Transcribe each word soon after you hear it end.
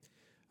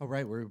All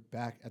right, we're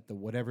back at the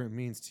Whatever It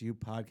Means to You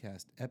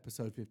podcast,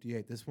 episode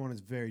 58. This one is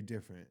very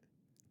different.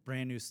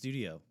 Brand new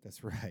studio.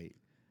 That's right.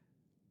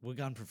 We're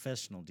gone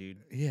professional, dude.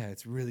 Yeah,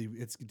 it's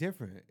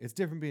different. It's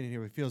different being in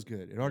here. It feels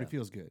good. It already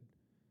feels good.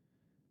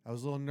 I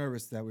was a little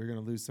nervous that we were going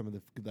to lose some of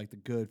the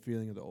good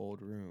feeling of the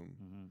old room.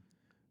 Mm-hmm.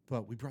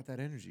 But we brought that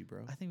energy,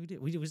 bro. I think we did.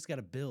 We just got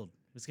to build.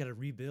 We just got to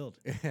rebuild.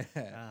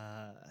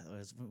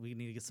 We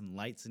need to get some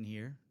lights in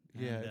here.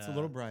 Yeah, it's a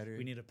little brighter.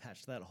 We need to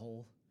patch that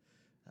hole.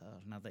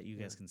 Not that you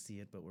guys can see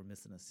it, but we're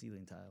missing a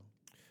ceiling tile.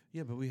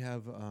 Yeah, but we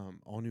have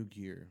all new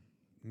gear,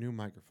 new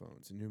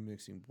microphones, a new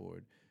mixing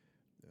board,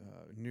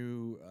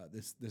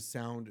 this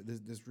sound.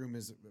 This room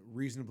is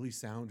reasonably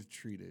sound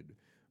treated.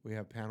 We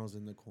have panels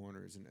in the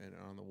corners and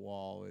on the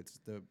wall. It's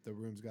the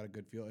room's got a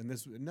good feel, and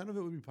none of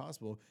it would be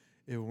possible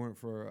if it weren't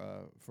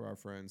for our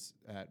friends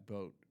at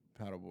Boat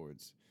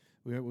Paddleboards.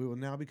 We will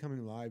now be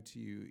coming live to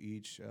you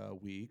each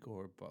week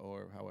or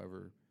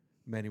however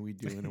many we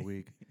do in a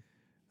week.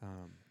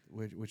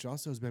 Which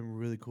also has been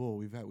really cool.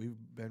 We've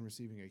been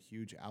receiving a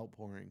huge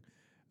outpouring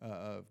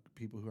of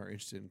people who are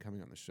interested in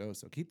coming on the show.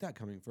 So keep that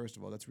coming. First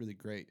of all, that's really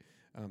great.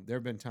 There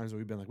have been times where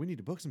we've been like, we need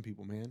to book some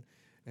people, man.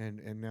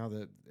 And now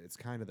that it's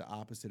kind of the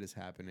opposite is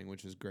happening,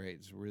 which is great.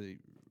 It's really,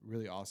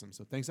 really awesome.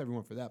 So thanks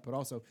everyone for that. But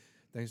also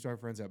thanks to our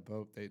friends at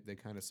Boat. They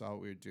kind of saw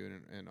what we were doing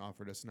and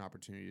offered us an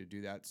opportunity to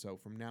do that. So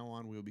from now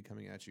on, we'll be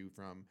coming at you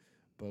from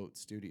Boat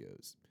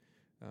Studios.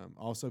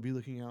 Also, be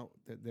looking out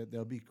that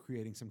they'll be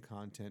creating some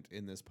content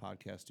in this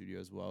podcast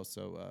studio as well.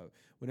 So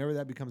whenever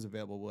that becomes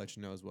available, we'll let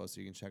you know as well so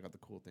you can check out the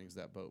cool things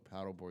that Boat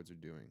Paddleboards are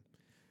doing.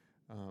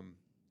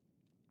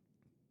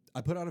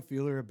 I put out a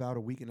feeler about a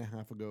week and a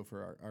half ago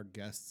for our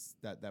guests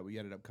that we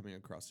ended up coming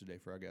across today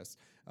for our guests.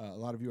 A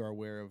lot of you are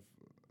aware of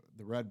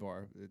the Red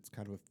Bar. It's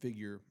kind of a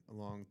figure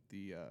along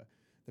the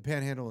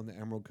Panhandle and the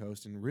Emerald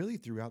Coast, and really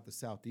throughout the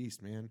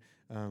Southeast, man.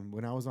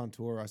 When I was on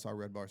tour, I saw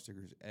Red Bar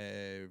stickers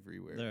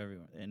everywhere. They're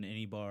everywhere. In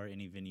any bar,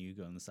 any venue you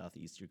go in the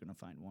Southeast, you're going to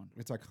find one.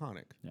 It's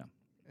iconic. Yeah.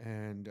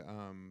 And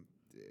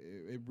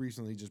it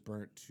recently just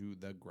burnt to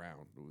the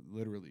ground.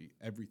 Literally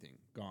everything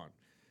gone.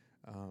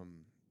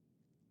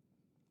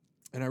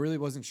 And I really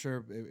wasn't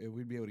sure if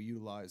we'd be able to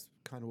utilize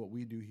kind of what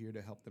we do here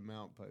to help them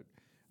out. But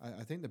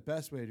I think the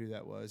best way to do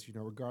that was,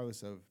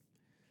 regardless of,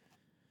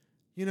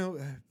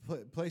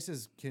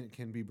 places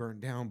can be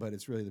burned down, but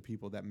it's really the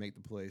people that make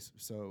the place.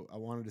 So I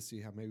wanted to see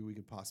how maybe we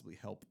could possibly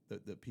help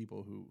the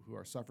people who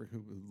are suffering,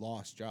 who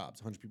lost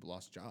jobs. 100 people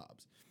lost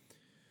jobs.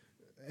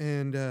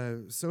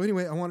 And so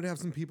anyway, I wanted to have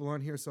some people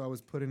on here, so I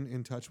was put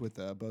in touch with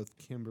both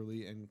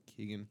Kimberly and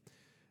Keagan.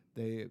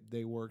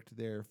 They worked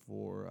there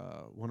for,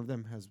 one of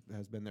them has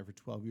been there for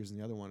 12 years, and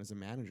the other one is a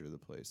manager of the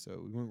place. So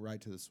we went right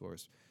to the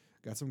source.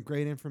 Got some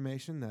great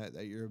information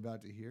that you're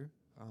about to hear.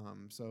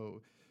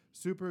 So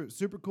super,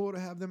 super cool to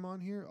have them on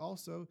here.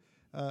 Also,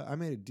 I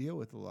made a deal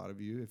with a lot of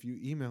you. If you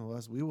email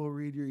us, we will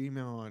read your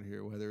email on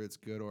here, whether it's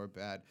good or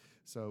bad.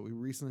 So we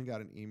recently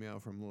got an email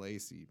from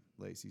Lacey.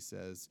 Lacey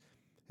says,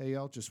 "Hey,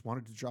 y'all, just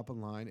wanted to drop a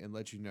line and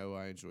let you know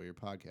I enjoy your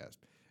podcast.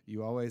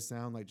 You always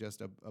sound like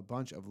just a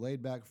bunch of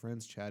laid-back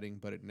friends chatting,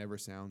 but it never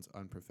sounds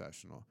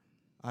unprofessional."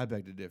 I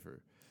beg to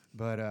differ.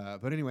 But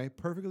anyway,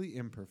 perfectly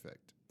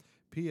imperfect.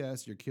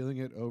 P.S. You're killing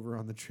it over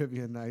on the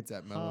trivia nights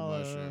at Mellow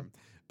Mushroom.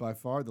 By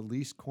far the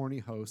least corny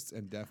hosts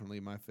and definitely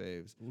my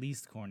faves.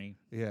 Least corny.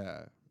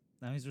 Yeah.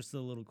 That means we're still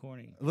a little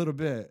corny. A little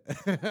bit.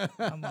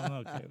 I'm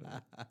okay with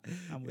it.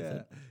 I'm with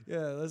it.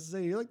 Yeah, let's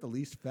say you're like the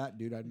least fat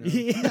dude I know.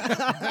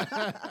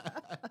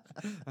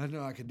 I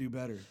know I could do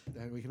better.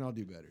 We can all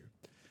do better.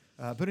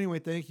 But anyway,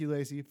 thank you,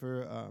 Lacey,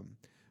 for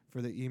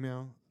the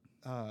email.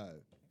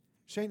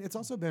 Shane, it's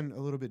also been a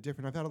little bit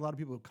different. I've had a lot of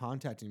people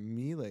contacting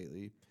me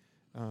lately,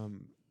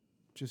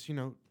 just,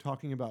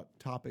 talking about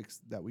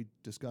topics that we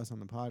discuss on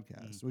the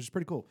podcast, which is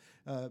pretty cool.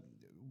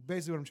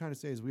 Basically, what I'm trying to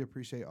say is we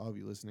appreciate all of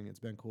you listening. It's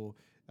been cool.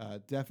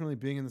 Definitely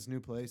being in this new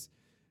place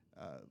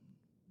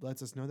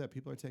lets us know that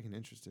people are taking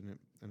interest in it,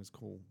 and it's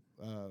cool.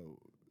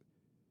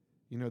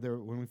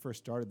 When we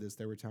first started this,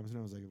 there were times when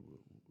I was like,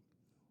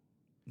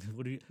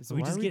 "What are you? So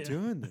why are we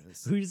doing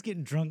this? We're just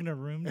getting drunk in a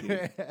room,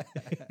 dude."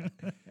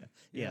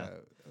 Yeah.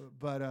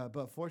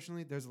 But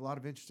fortunately, there's a lot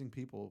of interesting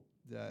people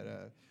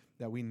that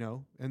we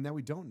know and that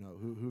we don't know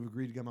who've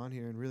agreed to come on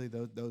here, and really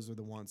those are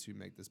the ones who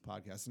make this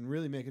podcast and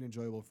really make it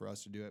enjoyable for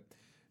us to do it,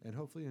 and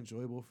hopefully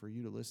enjoyable for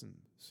you to listen.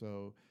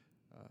 So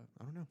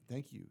I don't know.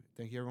 Thank you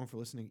everyone for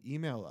listening.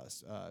 Email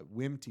us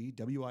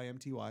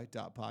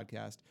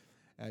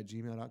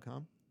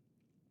wimty.podcast@gmail.com.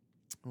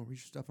 We'll read your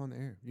stuff on the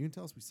air. You can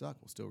tell us we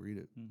suck. We'll still read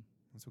it.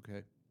 That's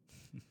okay.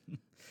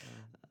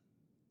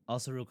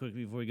 Also, real quick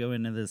before we go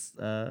into this,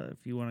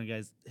 if you want to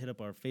guys hit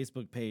up our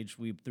Facebook page,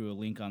 we threw a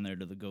link on there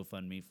to the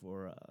GoFundMe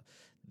for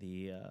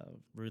the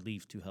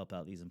relief to help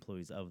out these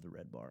employees of the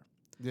Red Bar.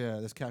 Yeah,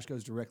 this cash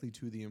goes directly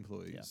to the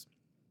employees. Yeah.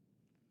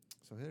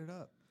 So hit it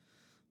up.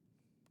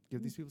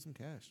 Give these people some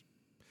cash.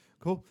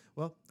 Cool.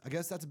 Well, I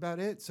guess that's about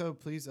it. So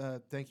please,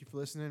 thank you for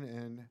listening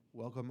and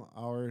welcome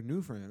our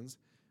new friends,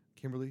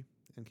 Kimberly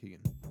and Keagan.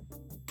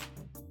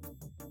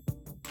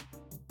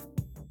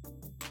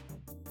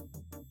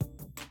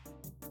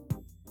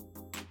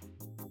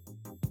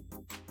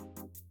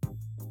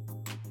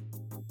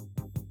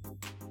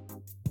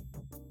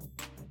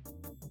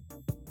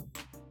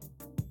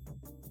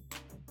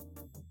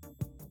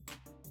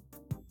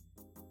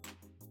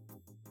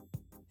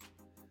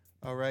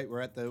 All right, we're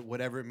at the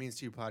Whatever It Means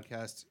to You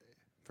podcast.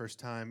 First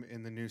time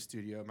in the new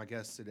studio. My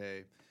guest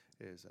today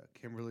is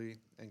Kimberly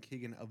and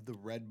Keagan of the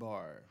Red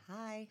Bar.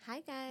 Hi.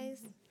 Hi,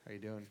 guys. How you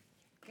doing?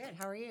 Good.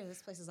 How are you?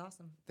 This place is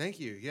awesome. Thank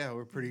you. Yeah,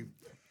 we're pretty.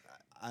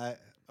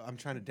 I'm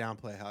trying to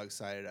downplay how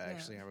excited I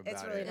actually am about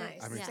It's really it.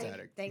 nice. I'm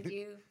ecstatic. Thank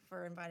you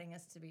for inviting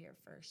us to be here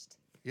first.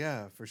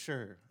 Yeah, for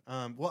sure.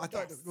 Well, I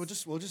thought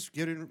Yes. we'll just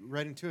get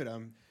right into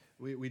it.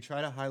 We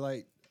try to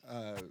highlight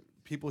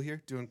people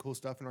here doing cool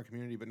stuff in our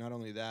community, but not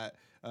only that,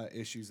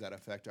 issues that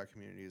affect our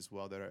community as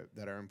well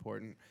that are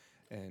important.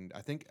 And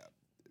I think,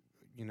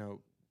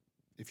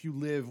 if you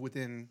live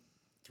within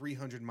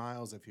 300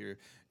 miles of here,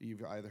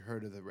 you've either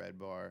heard of the Red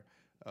Bar.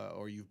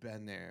 Or you've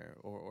been there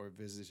or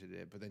visited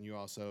it, but then you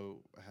also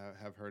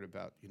have heard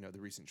about the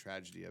recent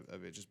tragedy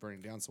of it just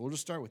burning down. So we'll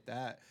just start with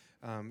that.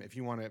 If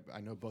you want to,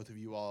 I know both of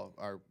you all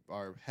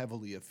are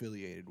heavily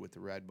affiliated with the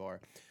Red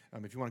Bar.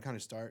 If you want to kind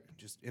of start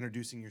just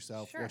introducing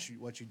yourself, Sure.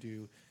 what you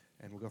do,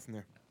 and we'll go from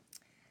there.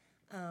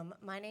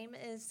 My name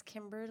is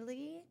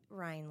Kimberly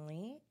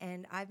Reinley,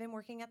 and I've been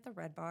working at the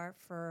Red Bar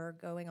for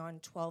going on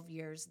 12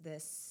 years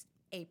this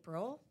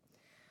April.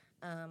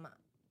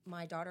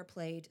 My daughter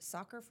played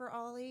soccer for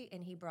Ollie,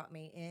 and he brought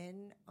me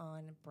in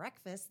on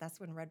breakfast. That's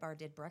when Red Bar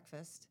did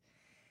breakfast.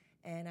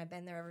 And I've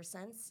been there ever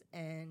since,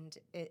 and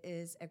it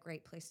is a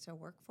great place to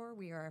work for.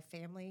 We are a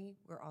family.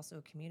 We're also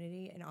a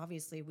community, and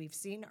obviously we've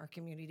seen our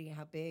community,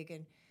 how big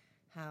and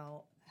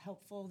how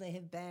helpful they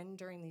have been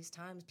during these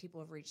times.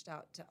 People have reached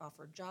out to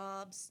offer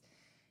jobs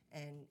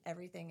and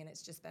everything, and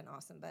it's just been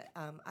awesome. But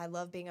I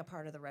love being a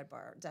part of the Red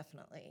Bar,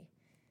 definitely.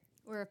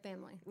 We're a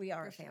family. We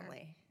are a for sure.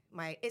 family.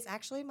 It's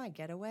actually my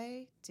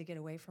getaway to get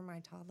away from my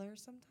toddler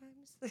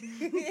sometimes.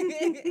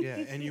 Yeah,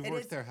 and you've It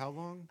worked is- there how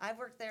long? I've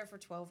worked there for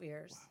 12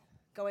 years,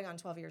 going on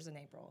 12 years in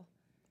April.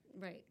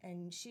 Right.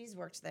 And she's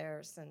worked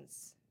there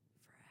since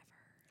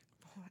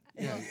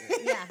Yeah.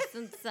 Yeah,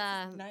 since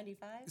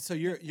 95. So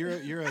you're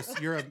a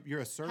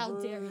server. How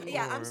dare you.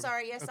 Yeah, I'm or-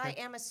 sorry. Yes, I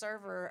Okay. am a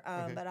server,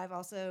 Okay. but I've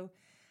also,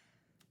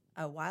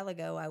 a while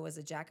ago, I was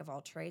a jack of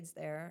all trades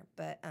there.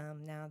 But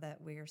now that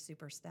we're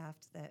super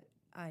staffed, that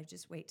I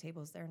just wait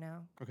tables there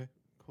now. Okay,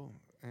 cool.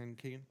 And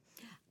Keagan?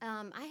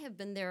 I have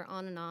been there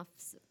on and off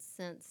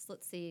since,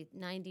 let's see,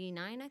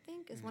 99, I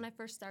think, is when I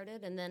first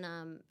started. And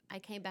then I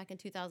came back in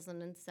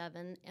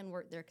 2007 and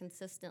worked there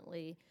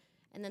consistently.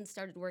 And then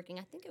started working,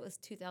 I think it was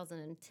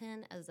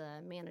 2010 as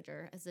a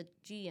manager, as a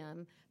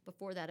GM.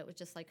 Before that, it was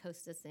just like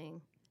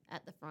hostessing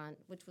at the front,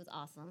 which was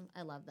awesome.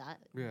 I love that.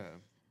 Yeah.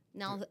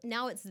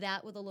 Now it's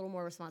that with a little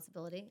more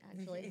responsibility,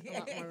 actually, a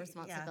lot more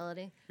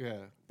responsibility. Yeah.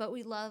 But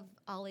we love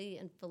Ollie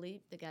and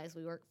Philippe, the guys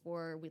we work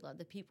for. We love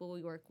the people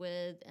we work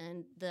with,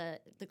 and the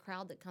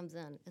crowd that comes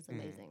in is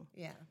amazing.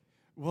 Yeah.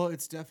 Well,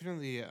 it's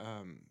definitely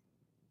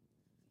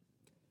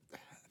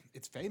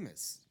it's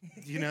famous,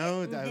 It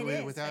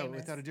is without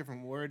famous. a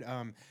different word.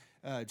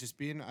 Just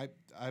being,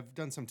 I've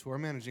done some tour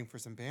managing for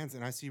some bands,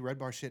 and I see Red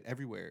Bar shit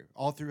everywhere,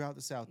 all throughout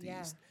the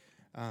Southeast.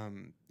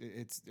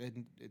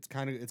 It's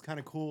kind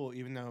of cool,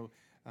 even though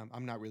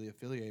I'm not really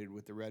affiliated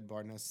with the Red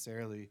Bar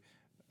necessarily.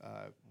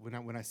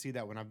 When I see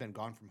that, when I've been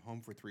gone from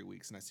home for 3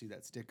 weeks and I see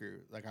that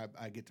sticker, like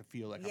I get to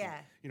feel like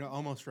I'm,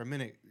 almost for a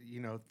minute,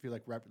 feel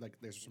like like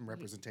there's some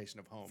representation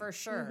of home For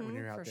sure. when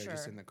you're out For there sure.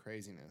 just in the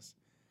craziness.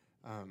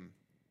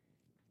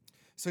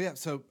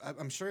 So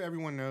I'm sure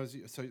everyone knows.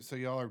 So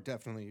y'all are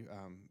definitely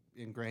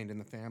ingrained in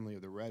the family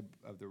of the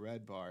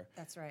Red Bar.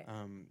 That's right.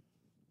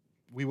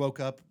 We woke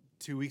up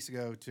 2 weeks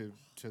ago to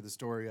the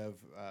story of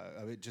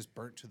it just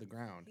burnt to the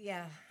ground.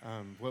 Yeah.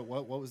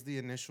 What was the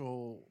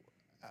initial?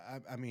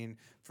 I mean,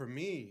 for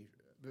me,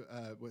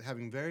 with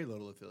having very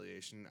little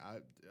affiliation,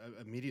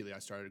 immediately I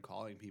started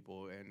calling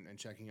people and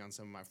checking on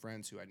some of my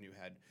friends who I knew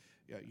had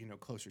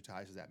closer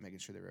ties to that, making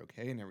sure they were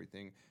okay and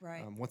everything.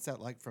 Right. What's that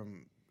like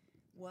from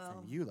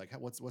you? Like,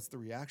 what's the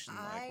reaction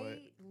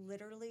like?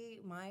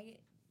 My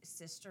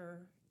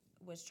sister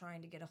was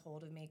trying to get a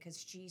hold of me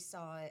because she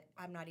saw it.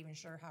 I'm not even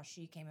sure how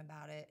she came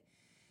about it.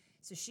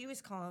 So she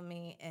was calling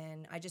me,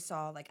 and I just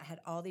saw, like, I had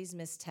all these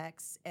missed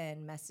texts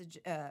and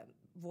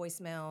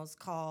voicemails,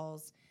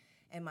 calls,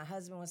 and my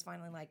husband was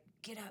finally like,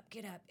 get up,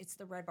 it's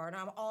the Red Bar.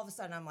 And all of a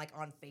sudden, I'm, like,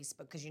 on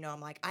Facebook because,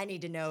 I'm like, I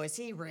need to know, is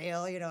he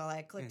real?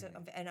 I clicked it,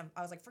 and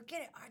I was like,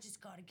 forget it, I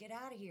just got to get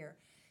out of here.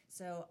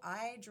 So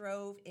I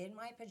drove in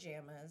my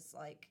pajamas,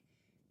 like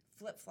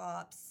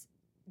flip-flops,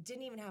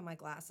 didn't even have my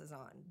glasses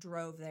on,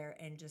 drove there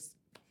and just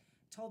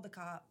told the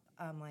cop,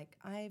 I'm like,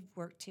 I've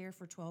worked here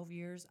for 12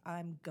 years.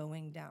 I'm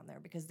going down there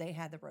because they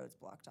had the roads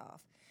blocked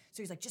off.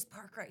 So he's like, just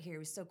park right here. He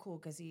was so cool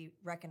because he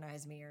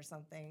recognized me or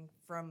something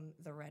from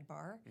the Red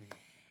Bar.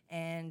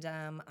 And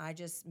I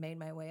just made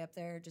my way up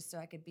there just so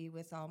I could be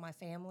with all my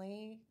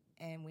family.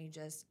 And we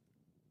just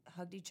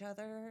hugged each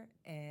other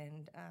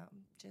and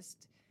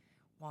just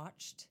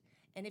watched.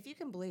 And if you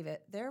can believe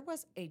it, there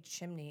was a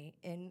chimney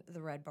in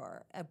the Red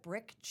Bar, a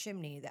brick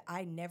chimney that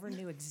I never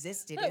knew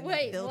existed in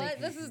Wait, the building. what?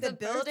 This is the the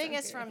building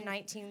first is I'm from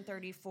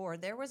 1934.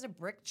 There was a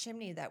brick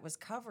chimney that was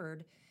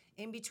covered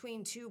in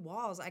between two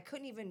walls. I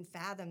couldn't even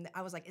fathom.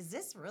 I was like, is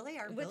this really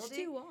our Which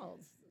building? two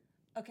walls?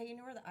 Okay, you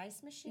know where the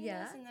ice machine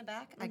Yeah. is in the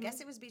back? I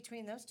guess it was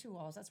between those two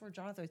walls. That's where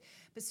Jonathan was.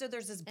 But so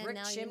there's this And brick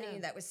now you chimney know.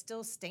 that was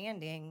still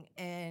standing,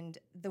 and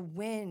the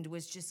wind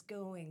was just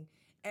going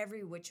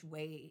every which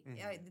way.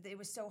 It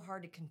was so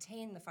hard to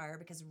contain the fire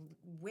because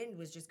wind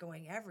was just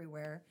going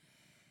everywhere.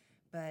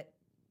 But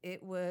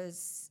it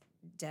was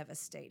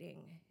devastating.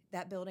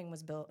 That building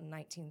was built in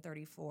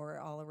 1934,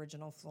 all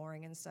original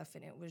flooring and stuff,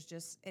 and it was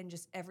just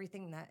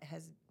everything that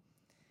has.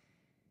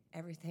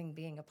 Everything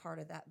being a part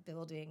of that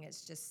building,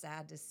 it's just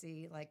sad to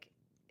see, like,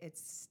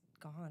 it's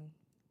gone.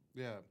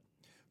 Yeah.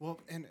 Well,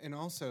 and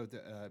also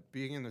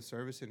being in the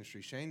service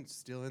industry, Shane's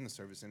still in the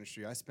service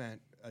industry. I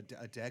spent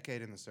a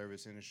decade in the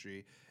service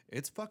industry.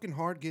 It's fucking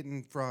hard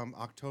getting from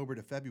October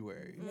to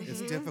February.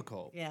 It's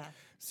difficult. Yeah.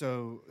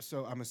 So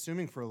I'm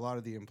assuming for a lot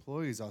of the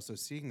employees also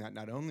seeing that,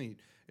 not only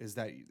is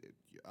that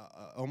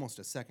almost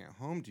a second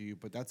home to you,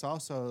 but that's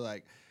also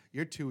like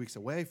you're 2 weeks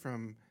away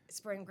from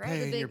Spring break.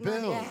 paying your big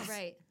money, bills.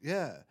 right.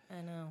 Yeah.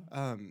 I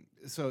know.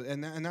 So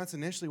and that's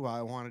initially why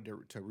I wanted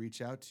to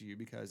reach out to you,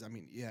 because I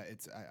mean, yeah,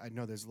 I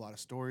know there's a lot of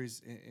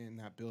stories in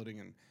that building,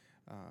 and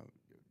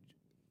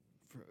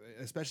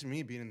especially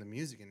me being in the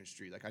music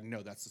industry, like I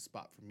know that's the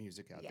spot for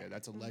music out there.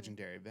 That's a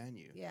legendary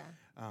venue. Yeah.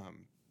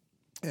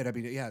 And I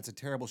mean, yeah, it's a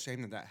terrible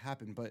shame that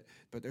happened, but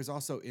there's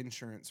also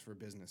insurance for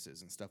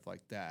businesses and stuff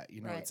like that. You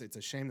know, Right. it's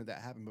a shame that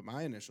happened. But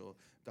my initial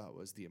thought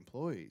was the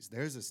employees.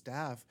 There's a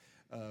staff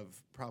of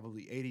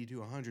probably 80 to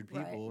 100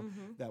 people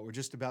that were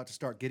just about to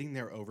start getting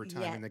their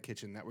overtime Yeah. in the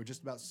kitchen, that were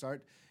just about to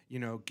start,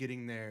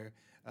 getting their,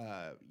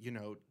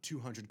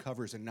 200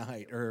 covers a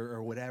night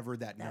or whatever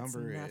that That's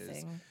number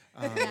nothing.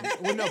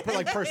 is. Well, no,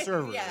 per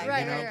server. Yeah, Right,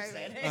 you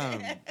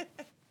know?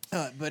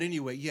 right. But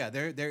anyway, yeah,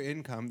 their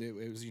income, it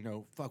was,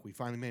 fuck, we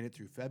finally made it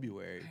through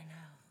February.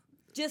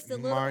 Just a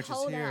little March is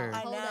hold here. out. I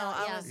Hold know, out.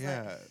 I Yeah. was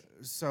Yeah.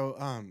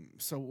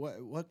 So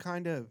what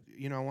kind of,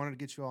 I wanted to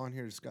get you all in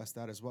here to discuss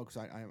that as well, because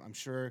I'm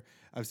sure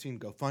I've seen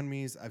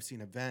GoFundMes, I've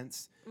seen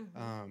events.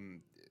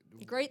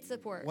 Great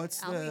support.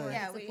 What's Outpouring the-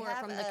 Yeah, we support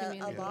have from the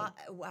community.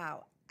 a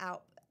lot.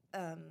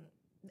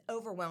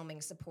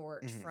 Overwhelming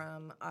support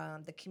from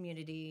the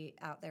community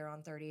out there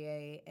on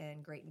 30A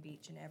and Grayton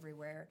Beach and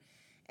everywhere.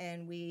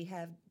 And we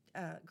have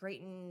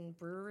Grayton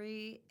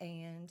Brewery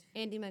and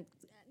Andy Mac.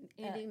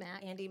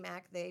 Andy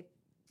Mack. They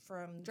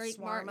from Drake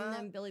Swarma. Martin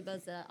and Billy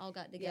Buzza all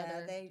got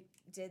together. Yeah, they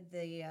did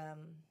the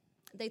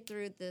They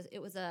threw the.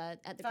 It was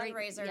at the fundraiser.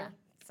 Great, yeah,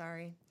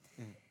 Sorry.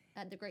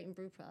 at the Grayton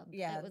Brew Pub.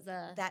 Yeah, it was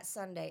that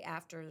Sunday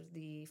after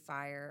the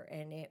fire,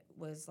 and it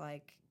was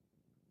like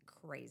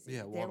crazy. Yeah,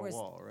 There wall was- to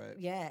wall, right?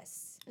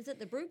 Yes. Is it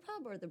the brew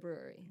pub or the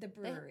brewery? The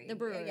brewery. The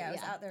brewery. Yeah, it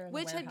was out there in the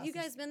Which have you warehouses.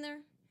 guys been there?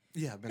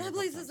 Yeah, I've been That there a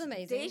place couple is times.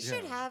 amazing. They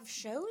should Yeah. have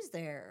shows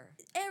there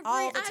I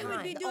all the would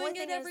time. be The doing only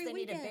it thing every is they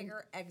weekend. need a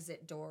bigger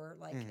exit door,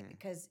 like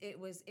because it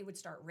would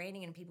start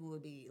raining and people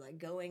would be like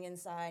going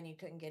inside and you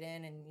couldn't get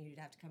in and you'd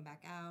have to come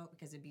back out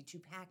because it'd be too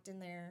packed in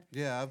there.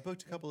 Yeah, I've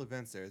booked a couple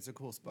events there. It's a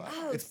cool spot.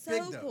 Oh, it's so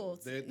big though. cool.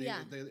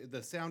 Yeah.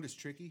 The sound is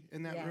tricky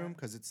in that Yeah. room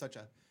because it's such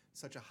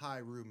a high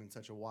room and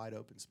such a wide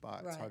open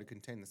spot. It's Right. hard to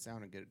contain the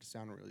sound and get it to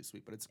sound really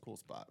sweet, but it's a cool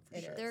spot for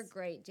It sure. is. They're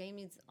great.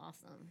 Jamie's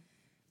awesome.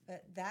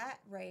 But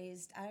that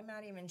raised, I'm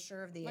not even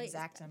sure of the Like,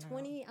 exact amount.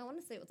 20. I want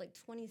to say it was like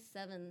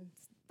 27.5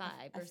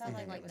 I or felt something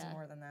like like it was that.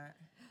 more than that.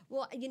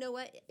 Well, you know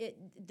what?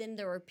 Then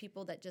there were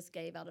people that just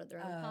gave out of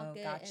their own Oh,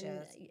 pocket,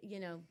 gotcha.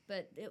 and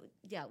but it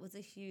was a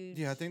huge.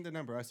 Yeah, I think the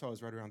number I saw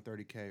was right around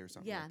 30K or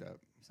something Yeah. like that.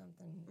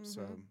 Something.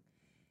 So,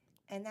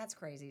 And that's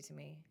crazy to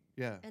me.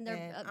 yeah. And they're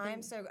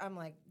And I'm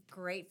like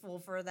grateful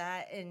for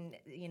that, and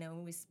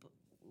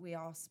we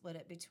all split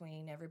it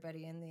between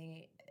everybody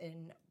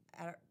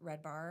at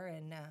Red Bar,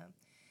 and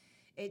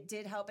it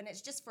did help, and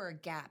it's just for a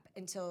gap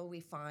until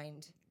we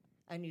find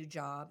a new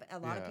job. A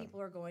lot of Yeah.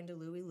 people are going to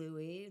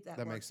Louie that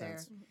That work makes there,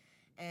 sense.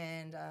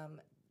 and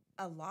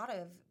a lot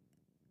of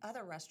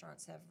other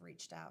restaurants have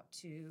reached out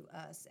to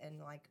us and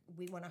like,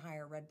 we want to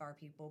hire Red Bar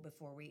people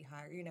before we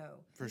hire,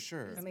 For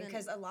sure. I mean,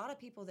 because a lot of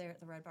people there at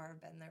the Red Bar have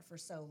been there for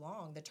so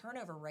long. The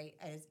turnover rate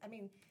is,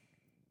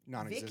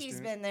 Non-existent.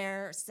 Vicky's been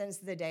there since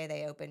the day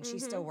they opened. She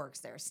still works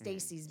there.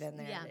 Stacy's been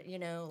there.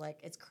 Yeah. Like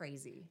it's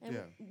crazy. And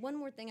Yeah. one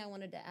more thing I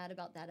wanted to add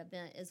about that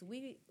event is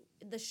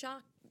the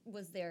shock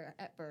was there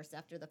at first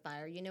after the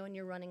fire, and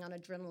you're running on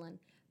adrenaline.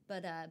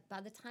 But by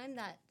the time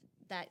that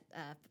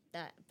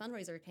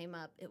fundraiser came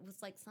up, it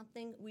was like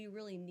something we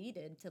really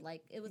needed to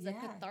it was a Yeah.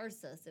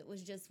 catharsis. It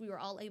was just, we were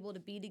all able to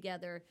be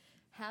together,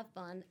 have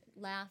fun,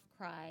 laugh,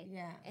 cry.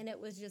 Yeah. And it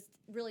was just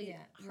really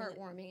Yeah, really.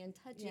 heartwarming and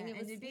touching. Yeah, It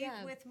was, and to be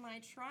yeah. with my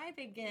tribe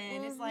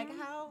again, it's like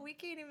how we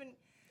can't even.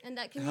 And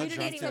that How community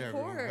drunk did everyone?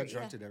 support. How yeah.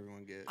 drunk did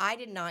everyone get? I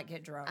did not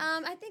get drunk.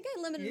 I think I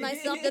limited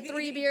myself to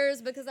 3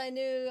 beers because I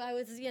knew I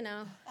was,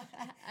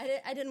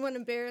 I didn't want to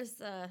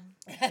embarrass Ollie.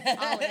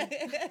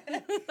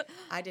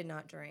 I did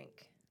not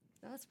drink.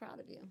 I was proud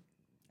of you.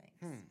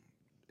 Thanks.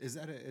 Is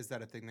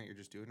that a thing that you're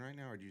just doing right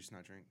now, or do you just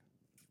not drink?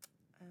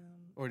 Um,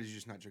 Or did you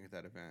just not drink at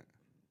that event?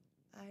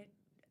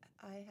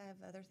 I have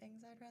other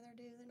things I'd rather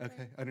do than Okay,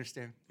 drink.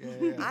 understand.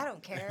 Yeah. I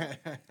don't care.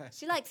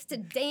 She likes to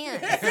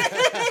dance.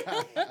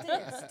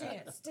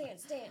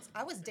 dance.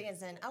 I was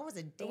dancing. I was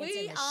a dancing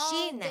We all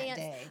machine that dance.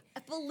 day.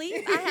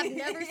 Believe I have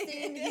never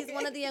seen. He's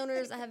one of the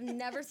owners. I have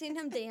never seen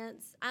him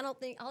dance. I don't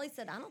think. Ollie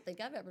said, I don't think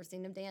I've ever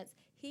seen him dance.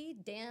 He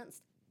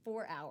danced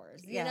for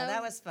hours. You Yeah, know?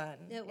 that was fun.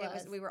 It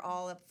was. We were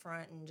all up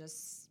front and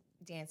just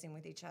dancing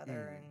with each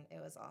other, and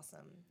it was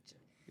awesome.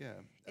 Yeah.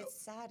 It's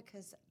sad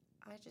because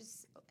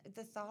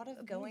the thought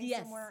of going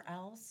Yes. somewhere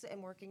else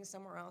and working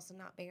somewhere else and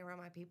not being around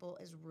my people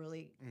is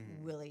really,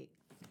 really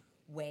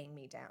weighing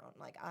me down.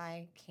 Like,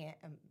 I can't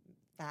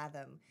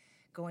fathom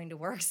going to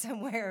work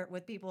somewhere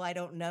with people I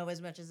don't know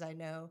as much as I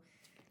know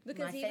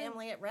Because my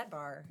family at Red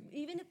Bar.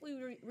 Even if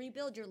we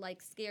rebuild, you're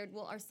like scared.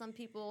 Well, are some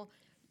people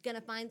gonna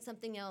find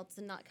something else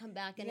and not come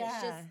back? And it's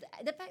Yeah.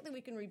 just the fact that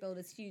we can rebuild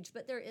is huge.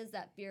 But there is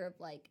that fear of,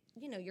 like,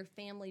 you know, your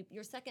family,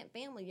 your second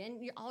family,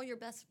 and all your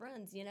best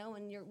friends, you know,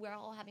 and we're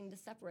all having to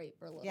separate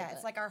for a little bit. Yeah,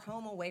 it's like our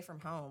home away from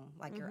home,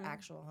 like your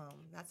actual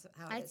home. That's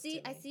how it I is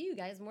see. to I me. see you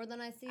guys more than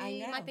I see I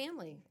know. my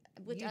family,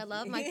 which You- I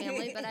love my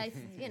family. But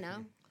you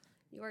know,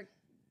 you work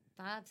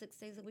 5-6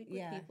 days a week with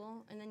Yeah.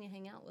 people, and then you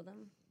hang out with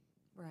them.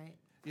 Right.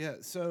 Yeah.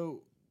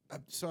 So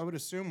I would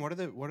assume what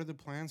are the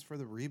plans for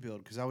the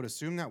rebuild? Because I would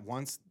assume that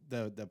once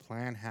the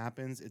plan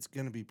happens, it's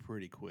going to be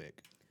pretty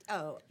quick.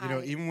 Oh, You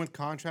know, even with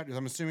contractors,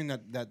 I'm assuming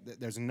that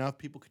there's enough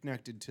people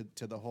connected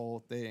to the whole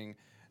thing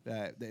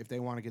that if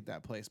they want to get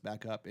that place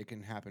back up, it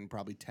can happen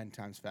probably 10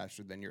 times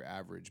faster than your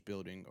average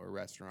building or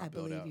restaurant I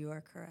build believe out. you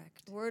are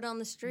correct. Word on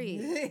the street.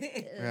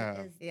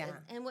 Yeah. Yeah.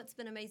 And what's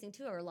been amazing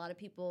too are a lot of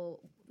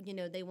people, you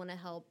know, they want to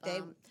help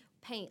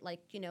paint,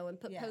 like, you know, and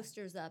put Yeah.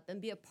 posters up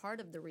and be a part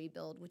of the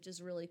rebuild, which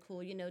is really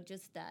cool. You know,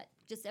 just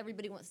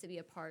everybody wants to be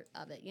a part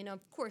of it. You know,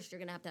 of course, you're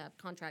going to have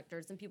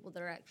contractors and people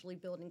that are actually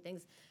building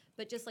things,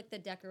 but just like the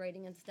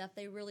decorating and stuff,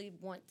 they really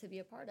want to be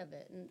a part of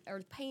it,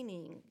 or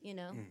painting, you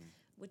know.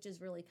 Which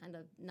is really kind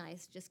of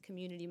nice, just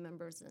community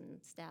members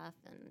and staff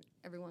and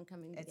everyone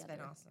coming together. It's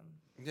been awesome.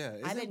 Yeah.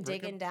 I've been isn't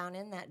digging down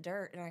in that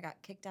dirt, and I got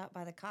kicked out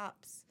by the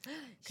cops.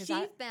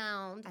 She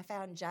found, I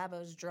found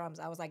Jabo's drums.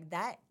 I was like,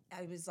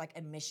 it was like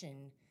a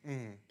mission.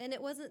 and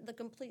it wasn't the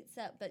complete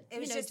set, but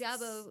It was you know, just-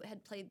 Jabo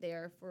had played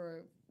there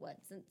for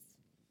since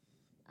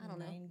I don't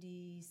know,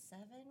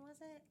 97, was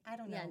it? I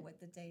don't know Yeah. what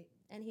the date.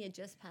 and he had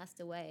just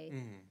passed away.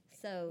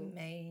 So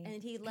May.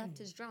 and he left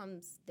his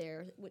drums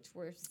there, which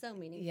were so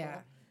meaningful.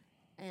 Yeah.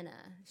 And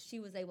she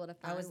was able to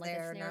find I was like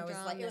there, a and snare I was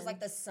drum. like, it was and like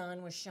the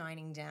sun was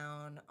shining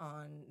down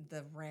on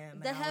the rim.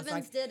 the and I was heavens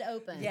like, did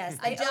open. Yes,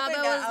 And they opened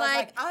Jabo up. was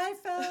like, I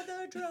found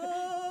the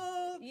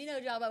drum. you know,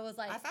 Jabo was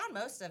like, I found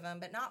most of them,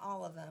 but not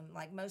all of them.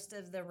 Like most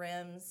of the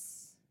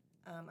rims,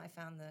 I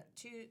found the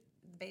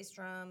bass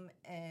drum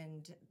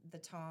and the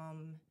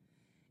tom,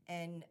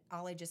 and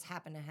Ollie just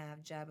happened to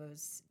have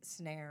Jabo's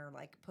snare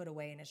like put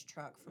away in his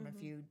truck from a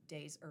few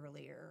days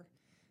earlier.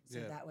 So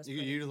that was you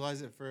can pretty-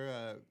 utilize it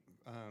for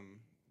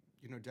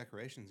you know,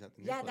 decorations at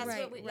the new Yeah, place. that's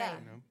Right, what we right. yeah.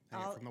 You know,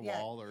 hang it from the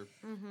Yeah. wall or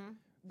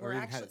We're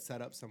even actually- had it set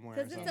up somewhere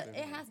or because something.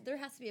 there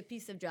has to be a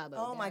piece of Jabo.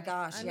 Oh my there.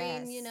 gosh, I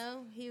yes. mean, you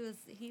know, he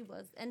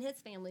was, and his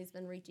family's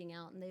been reaching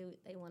out, and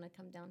they want to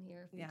come down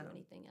here if we Yeah. do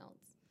anything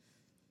else.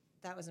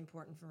 That was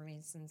important for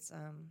me since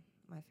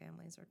my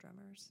families are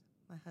drummers.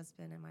 My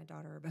husband and my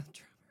daughter are both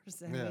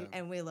drummers,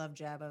 and we love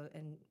Jabo.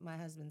 And my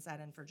husband sat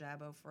in for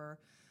Jabo for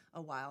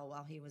a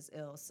while he was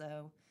ill,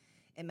 so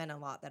it meant a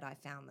lot that I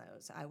found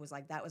those. I was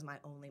like, that was my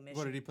only mission.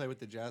 What did he play with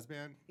the jazz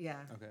band?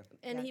 Yeah. Okay.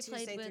 And Yeah, he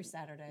Tuesday played with through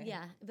Saturday.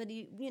 Yeah, but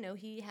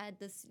he had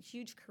this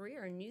huge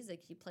career in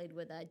music. He played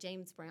with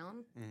James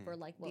Brown for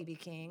like BB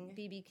King.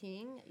 BB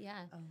King,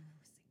 yeah. Oh,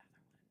 what's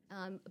the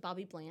other one?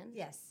 Bobby Bland.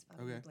 Yes,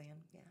 Bobby Okay.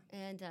 Bland. Yeah.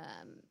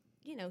 And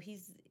you know, he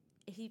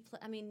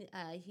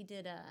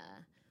did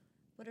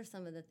what are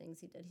some of the things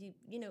he did? He,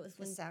 you know, it was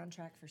The when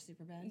soundtrack for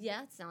Superbad.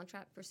 yeah,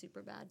 soundtrack for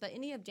Superbad. But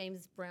any of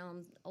James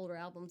Brown's older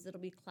albums, it'll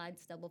be Clyde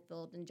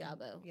Stubblefield and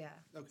Jabo. Yeah.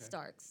 Okay.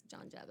 Starks,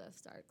 John Jabo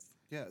Starks.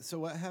 Yeah. So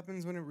what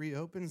happens when it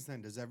reopens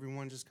then? Does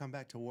everyone just come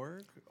back to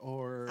work,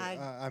 or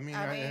I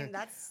mean,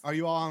 that's. are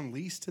you all on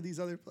lease to these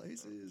other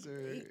places,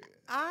 or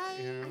I.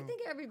 you know? I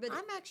think everybody.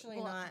 I'm actually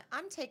not.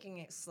 I'm taking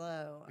it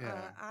slow.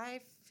 Yeah.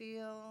 I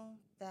feel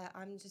that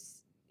I'm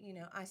just. You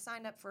know, I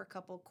signed up for a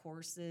couple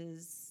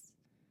courses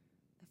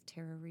of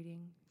tarot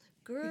reading.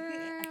 Girl,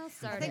 I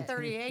started. think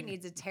 38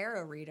 needs a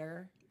tarot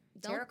reader.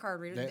 Don't- Tarot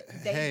card reader.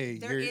 Hey,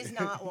 there you're- is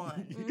not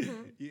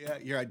one. yeah,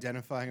 you're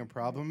identifying a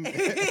problem.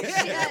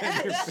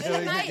 Yeah, You're she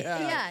filling might, the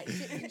gap. yeah,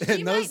 she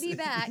And might those- be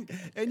back.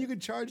 and you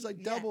could charge like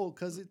Yeah. double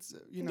because it's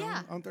you know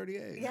Yeah. on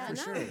 38 Yeah, for I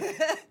sure. know.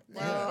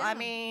 Well, Yeah. I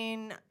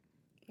mean,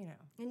 you know,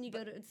 And you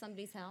go to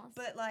somebody's house.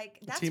 but like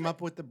that's Team what,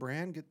 up with the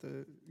brand, get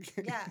the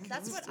Yeah,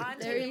 that's what I'm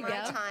There taking you my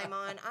go. time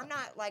on. I'm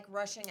not like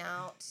rushing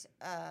out.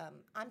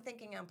 I'm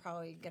thinking I'm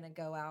probably gonna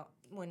go out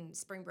when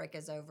spring break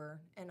is over,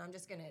 and I'm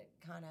just gonna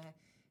kind of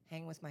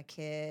hang with my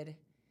kid,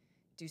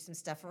 do some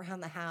stuff around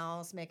the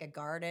house, make a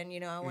garden. You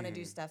know, I want to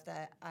do stuff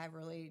that I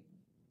really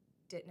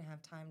didn't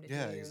have time to do.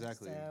 Yeah,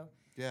 exactly. So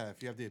Yeah,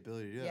 if you have the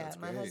ability to do that, yeah, that's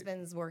my great.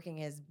 husband's working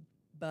his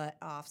butt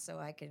off so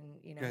I can,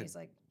 you know, Good. he's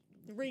like,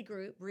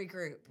 Regroup.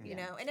 you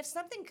know. And if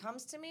something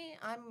comes to me,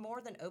 I'm more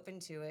than open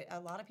to it. A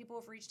lot of people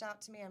have reached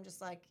out to me. I'm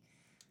just like,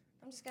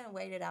 I'm just going to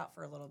wait it out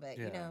for a little bit,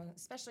 you Yeah. know,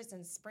 especially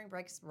since spring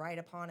break's right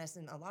upon us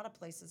and a lot of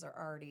places are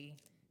already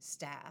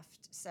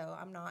staffed. So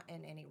I'm not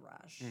in any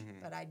rush,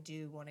 but I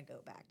do want to go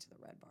back to the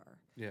Red Bar.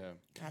 Yeah.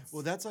 That's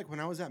Well, that's like when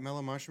I was at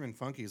Mellow Mushroom and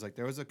Funky's. Like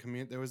there was a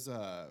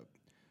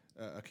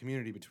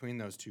community between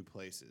those two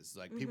places.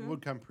 Like people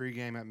would come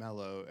pregame at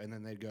Mellow, and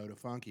then they'd go to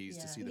Funky's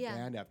to Yeah. see the Yeah.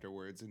 band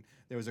afterwards. And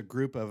there was a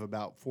group of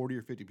about 40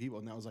 or 50 people,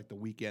 and that was like the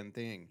weekend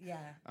thing.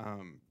 yeah.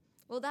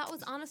 Well, that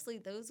was honestly,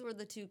 those were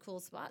the two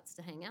cool spots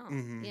to hang out,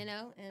 you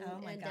know, and, Oh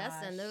my and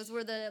Destin. gosh. Those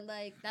were the,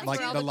 that's Like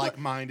where all the cool-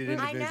 like-minded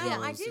I know,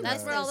 individuals. I do That's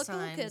miss where all those the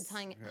cool kids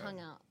times. hung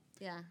out.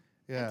 Yeah.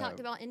 Yeah. And talked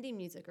about indie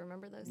music.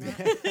 Remember those?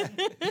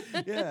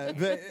 Yeah,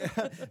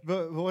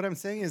 but what I'm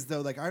saying is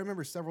though, like I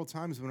remember several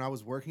times when I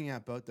was working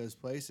at both those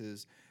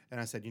places, and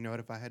I said, you know what,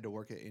 if I had to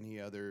work at any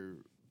other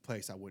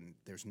place, I wouldn't.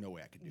 There's no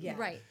way I could do Yeah. it.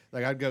 Right.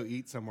 Like I'd go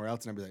eat somewhere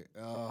else, and I'd be like,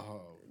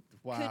 oh,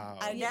 wow.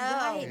 I Yeah, know.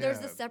 right. There's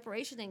Yeah. the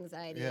separation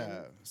anxiety.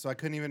 Yeah, so I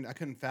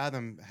couldn't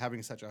fathom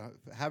having such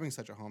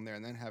a home there,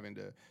 and then having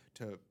to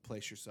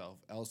place yourself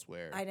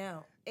elsewhere. I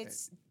know.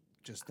 It's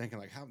just thinking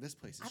like, how this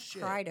place is I've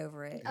shit. cried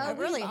over it. Oh, I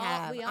really we all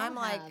have. I'm have,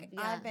 like,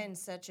 yeah. I've been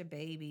such a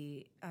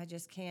baby. I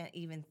just can't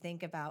even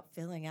think about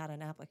filling out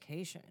an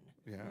application.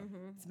 Yeah,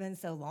 It's been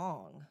so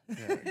long.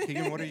 yeah.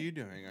 Keegan, what are you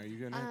doing? Are you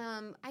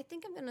gonna? I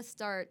think I'm gonna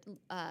start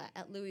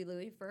at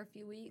Louie for a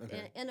few weeks,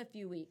 Okay. in a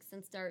few weeks,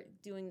 and start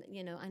doing.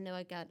 You know, I know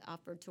I got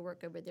offered to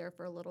work over there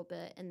for a little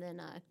bit, and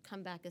then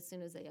come back as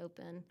soon as they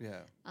open.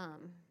 Yeah.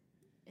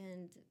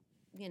 And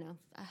you know,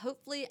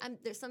 hopefully,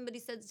 there's somebody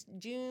said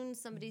June,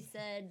 somebody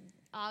said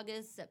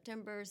August,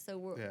 September, so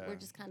we're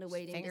just kind of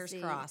waiting. Fingers to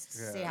see. crossed.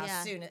 Yeah. See how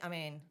Yeah. soon. I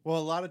mean, Well, a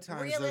lot of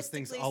times those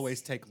things Realistically,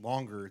 always take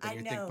longer than I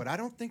you think, know. but I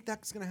don't think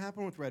that's going to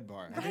happen with Red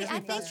Bar. I think Right, it's I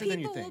gonna be think faster than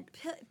you people will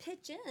think.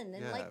 pitch in,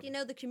 and Yeah. like you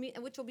know, the community,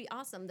 which will be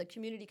awesome. The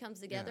community comes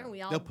together, Yeah. and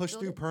we all They'll push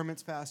build through it.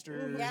 permits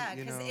faster. yeah,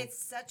 you because know. it's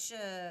such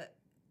a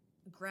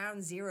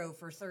ground zero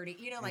for 30.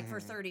 You know, like for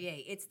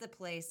 38, it's the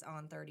place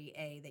on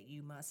 30A that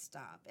you must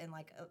stop. And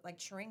like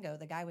Chiringo,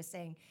 the guy was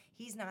saying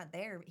he's not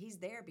there. He's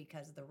there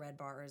because the Red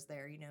Bar is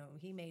there. You know,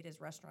 he made his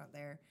restaurant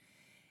there,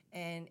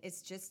 and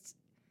it's just.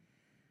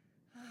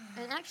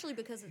 And actually,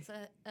 because it's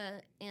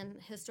an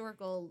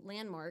historical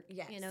landmark, you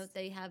know, Yes.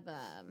 they have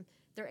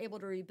they're able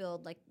to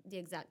rebuild like the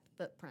exact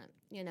footprint.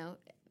 You know,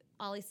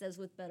 Ollie says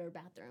with better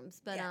bathrooms,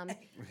 but Yeah.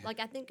 like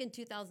I think in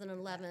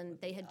 2011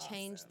 they had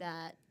changed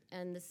that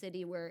in the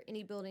city where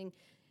any building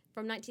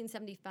from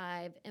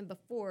 1975 and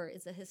before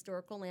is a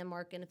historical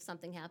landmark, and if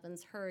something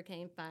happens,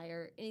 hurricane,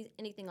 fire,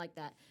 anything like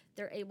that,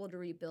 they're able to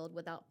rebuild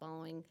without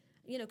following.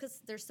 You know,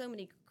 because there's so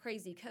many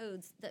crazy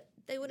codes that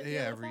they wouldn't be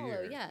Yeah, able to every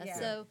follow. year.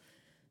 Yeah.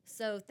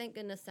 So thank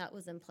goodness that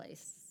was in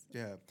place.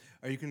 Yeah.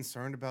 Are you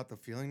concerned about the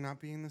feeling not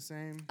being the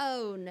same?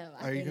 Oh no!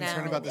 Are you think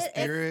concerned no. about the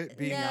spirit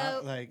being no,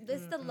 out? Like,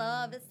 it's the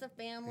love, it's the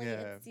family,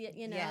 Yeah. it's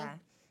you know. Yeah.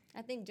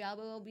 I think Jabba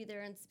will be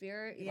there in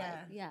spirit. Yeah.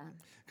 Yeah.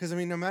 because I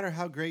mean, no matter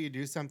how great you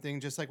do something,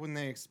 just like when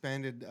they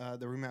expanded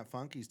the room at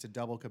Funky's to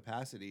double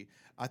capacity,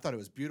 I thought it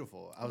was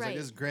beautiful. I was like, Right.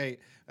 this is great.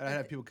 And I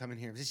had people come in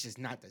here, it's just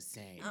not the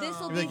same. This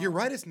will You're be like, you're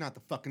right, it's not the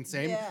fucking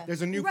same. Yeah.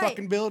 There's a new Right.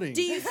 fucking building.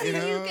 Do you see you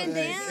know? can Like-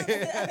 dance?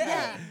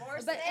 Yeah. More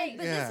But same.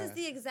 Yeah. this is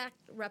the exact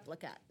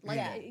replica. Like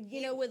Yeah.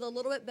 you know, with a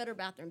little bit better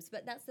bathrooms.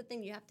 But that's the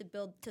thing, you have to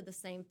build to the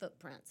same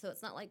footprint. So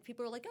it's not like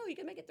people are like, oh, you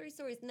can make it 3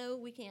 stories. No,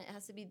 we can't. It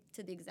has to be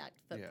to the exact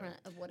footprint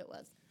of what it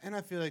was. And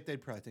I feel like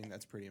they'd probably think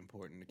that's pretty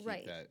important to keep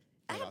Right. that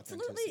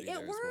Absolutely, authenticity there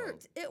it as well.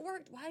 worked. It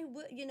worked. Why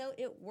would you know?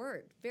 It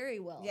worked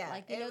very well. Yeah,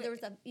 like you it know, wa- there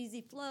was an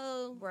easy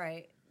flow.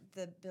 Right.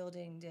 The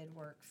building did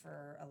work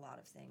for a lot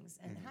of things.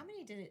 And Mm-hmm. how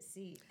many did it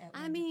seat? At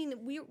I one mean,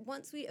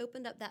 once we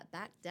opened up that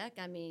back deck,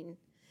 I mean,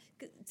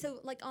 so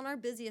like on our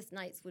busiest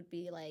nights would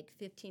be like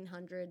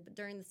 1,500, but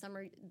during the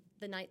summer,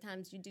 the night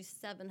times you do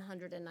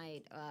 700 a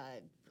night.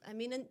 I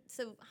mean, and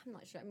so I'm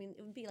not sure. I mean,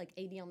 it would be like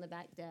 80 on the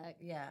back deck,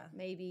 Yeah.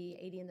 maybe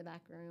 80 in the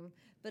back room,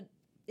 but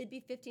it'd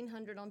be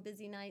 1,500 on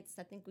busy nights.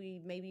 I think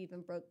we maybe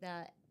even broke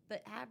that.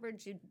 But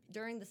average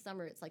during the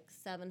summer, it's like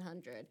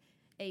 700.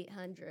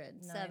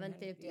 800,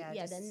 750, yeah,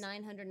 yeah, just- then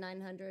 900,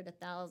 900,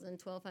 1,000,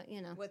 1,200,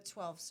 you know. With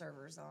 12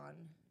 servers on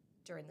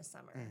during the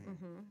summer.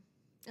 Mm-hmm.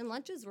 And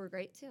lunches were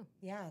great too.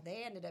 Yeah,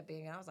 they ended up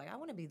being, I was like, I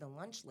want to be the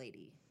lunch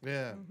lady.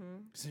 Yeah. Mm-hmm.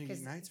 So you get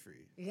 'Cause- nights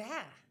free.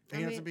 Yeah. And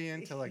you have to be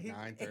in till like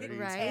 9:30,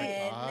 Right.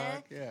 10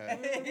 o'clock. Yeah.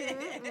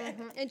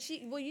 And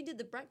you did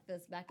the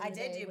breakfast back in I the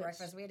did day, do which-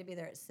 breakfast. We had to be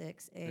there at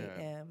 6 a.m.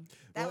 Yeah.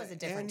 That Well, was a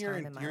different and your,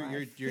 time in my your,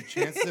 life. Your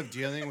chances of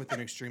dealing with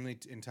an extremely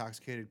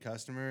intoxicated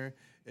customer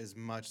is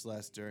much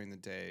less during the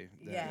day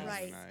than Yes.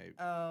 Right. the night.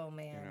 Oh,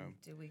 man. know.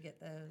 Did we get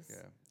those?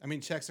 Yeah. I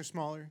mean, checks are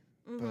smaller,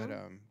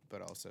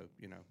 but also,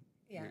 you know,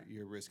 Yeah.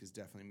 your risk is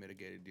definitely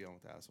mitigated dealing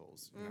with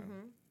assholes. You know?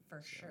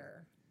 For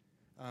sure.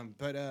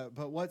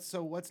 But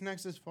what's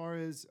next as far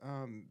as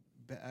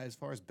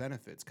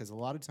benefits? Because a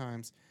lot of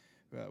times,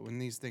 when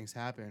these things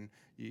happen,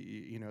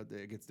 you know,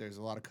 there's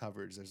a lot of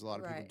coverage. There's a lot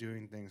of people Right.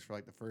 doing things for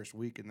like the first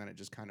week, and then it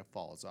just kind of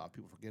falls off.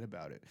 People forget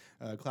about it.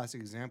 Classic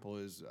example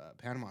is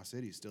Panama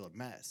City is still a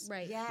mess.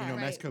 Right. Yeah. You know,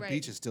 right, Mexico right.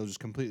 Beach is still just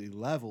completely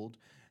leveled,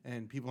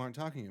 and people aren't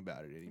talking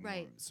about it anymore.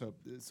 Right. So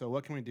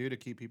what can we do to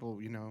keep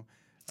people, you know,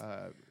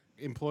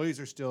 employees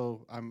are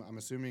still, I'm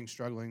assuming,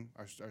 struggling,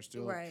 are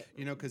still, Right.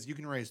 you know, because you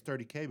can raise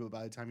 $30K, but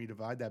by the time you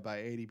divide that by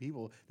 80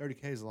 people,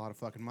 $30K is a lot of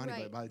fucking money.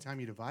 Right. But by the time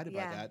you divide it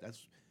by Yeah. that,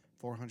 that's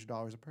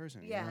 $400 a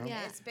person. Yeah. You know?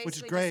 Yeah. It's basically Which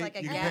is just great. like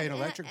a You can gap. pay an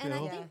electric and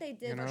bill. I think they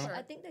did. you know?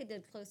 I think they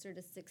did closer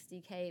to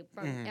 $60K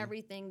from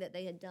everything that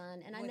they had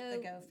done. And I With know the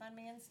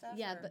GoFundMe and stuff.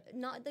 Yeah, or- but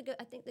not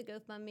the I think the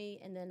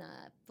GoFundMe, and then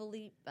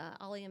Philippe,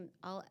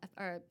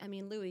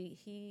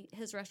 Louis,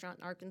 his restaurant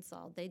in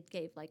Arkansas, they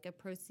gave like a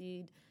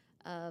proceed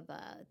of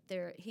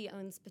he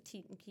owns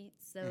Petite and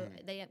Keats, so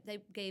they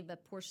gave a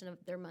portion of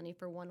their money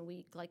for 1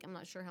 week. Like, I'm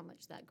not sure how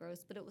much that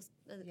grossed, but it was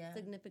a Yeah.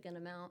 significant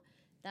amount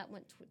that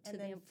went to and the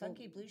then employee.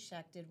 Funky Blue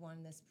Shack did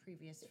one this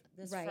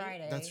Right.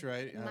 Friday. That's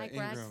right. Mike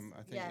Rags- Ingram,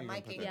 I think Yeah, Ingram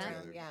Mike put that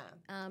Ingram. together.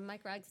 Yeah.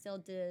 Mike Ragsdale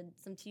did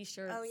some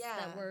T-shirts Oh, yeah.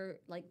 that were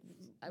like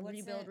a What's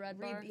Rebuild it? Red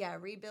Bar. Yeah,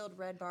 Rebuild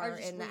Red Bar,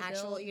 just and the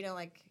actual, Rebuild. you know,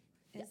 like.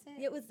 Yeah, Is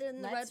it? it was in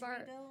the Let's Red Bar.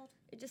 Rebuild?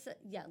 It just said,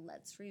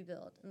 Let's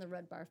Rebuild in the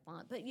Red Bar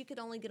font. But you could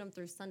only get them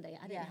through Sunday.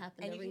 I didn't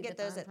happen and to you read can get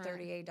the those fine at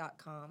print.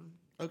 30a.com.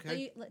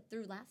 Okay.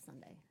 Through last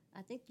Sunday.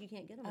 I think you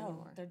can't get them Oh,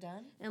 anymore. they're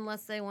done?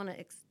 Unless they want to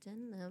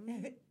extend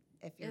them.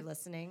 If you're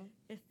listening.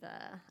 If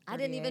I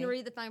didn't even 30A.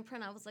 read the fine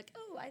print. I was like,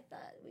 oh, I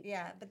thought.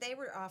 Yeah, but they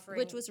were offering.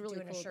 Which was really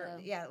doing cool, a shirt.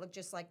 though. Yeah, it looked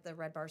just like the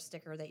Red Bar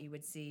sticker that you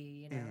would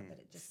see, you know, that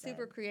it just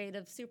Super said.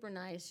 creative, super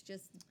nice.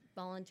 Just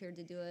volunteered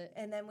to do it.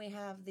 And then we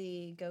have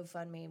the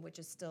GoFundMe, which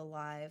is still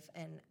live,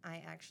 and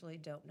I actually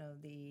don't know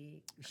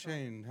the.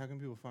 Shane, how can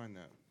people find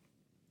that?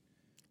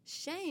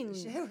 Shane,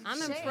 Shane.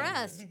 I'm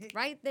impressed.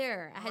 Right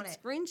there. I had On it.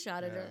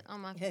 screenshotted Yeah. it on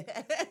my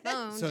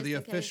phone. So just the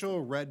in case.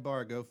 official Red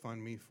Bar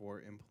GoFundMe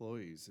for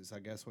employees is, I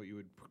guess, what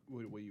you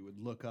would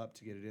look up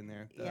to get it in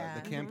there. Yeah.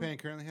 The campaign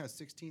currently has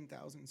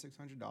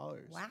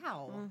 $16,600.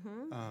 Wow.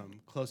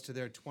 Close to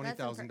their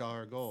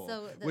 $20,000 goal,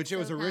 So that's which it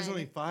was so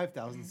originally kind.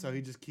 $5,000. So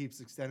he just keeps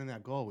extending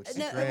that goal, which is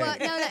No, great.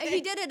 no,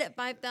 he did it at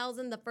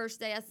 5,000 the first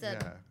day. I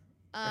said,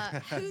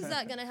 who's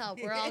that going to help?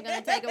 We're all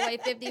going to take away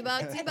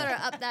 $50. You better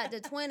up that to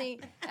 20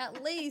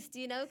 at least,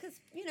 you know, because,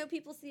 you know,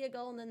 people see a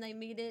goal and then they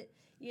meet it,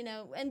 you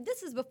know. And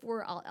this is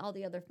before all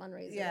the other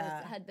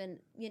fundraisers had been,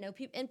 you know,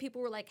 and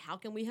people were like, how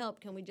can we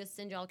help? Can we just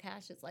send y'all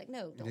cash? It's like,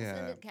 no, don't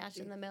send it cash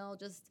in the mail.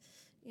 Just,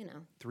 you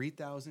know.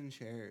 3,000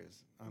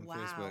 shares on Wow.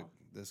 Facebook.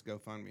 This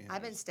GoFundMe has.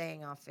 I've been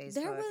staying off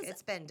Facebook. was-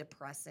 It's been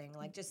depressing.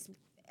 Like, just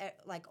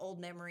like old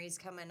memories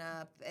coming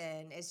up,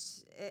 and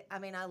I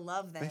mean, I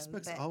love them.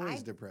 Facebook's but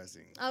always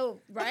depressing. Oh,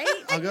 right?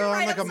 I'll go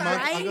on like a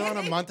month. sorry. I'll go on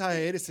a month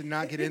hiatus and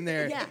not get in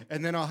there, Yeah.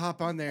 and then I'll hop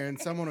on there, and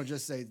someone will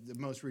just say the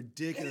most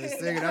ridiculous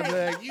thing, and I'll be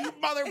like, "You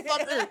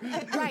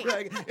motherfucker!" Right.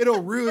 Like,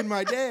 it'll ruin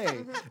my day.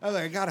 I'm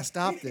like, I gotta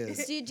stop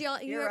this. Did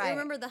y'all, you You're right.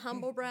 remember the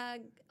humble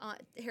brag,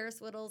 Harris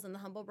Whittles and the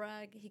humble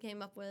brag he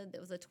came up with? It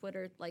was a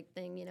Twitter like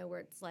thing, you know,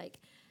 where it's like,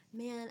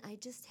 man, I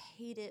just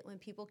hate it when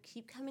people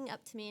keep coming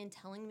up to me and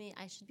telling me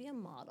I should be a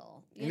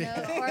model, you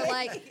know, or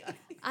like,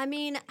 I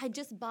mean, I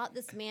just bought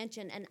this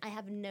mansion and I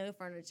have no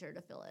furniture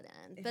to fill it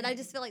in. But I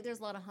just feel like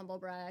there's a lot of humble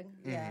brag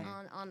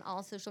on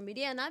all social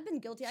media, and I've been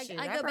guilty. Shoot,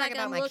 I I go brag back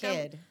about and my look.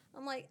 kid.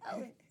 I'm like,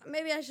 oh,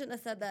 maybe I shouldn't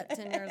have said that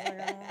 10 years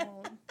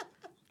ago.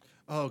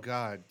 Oh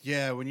God,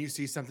 yeah. When you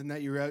see something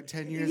that you wrote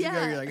 10 years ago,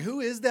 Yeah. you're like, "Who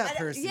is that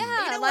person?"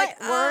 yeah. You know like,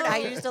 what word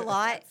I oh. used a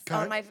lot Cunt?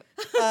 on my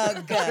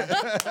ugh.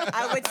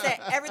 I would say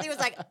everything was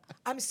like,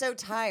 I'm so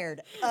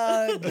tired.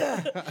 Ugh.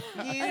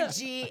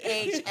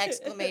 UGH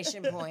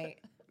exclamation point.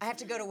 I have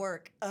to go to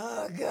work.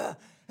 Ugh.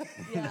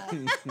 Yeah.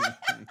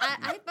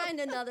 I find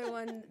another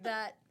one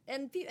that,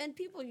 and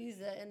people use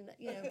it, and,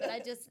 you know, but I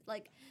just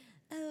like,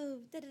 oh,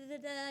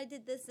 I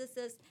did this,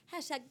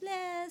 hashtag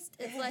blessed.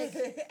 It's like,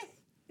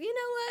 you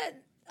know what?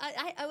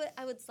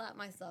 I would slap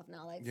myself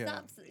now. Like, Yeah.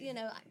 stop, you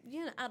know,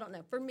 I don't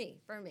know. For me.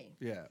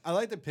 Yeah, I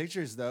like the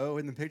pictures though.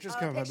 When the pictures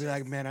come up, I'd be like,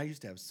 pictures. "Man, I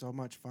used to have so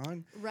much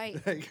fun." Right.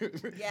 Like,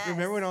 Yes.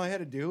 Remember when all I had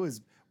to do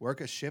was work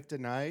a shift a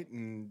night,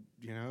 and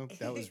you know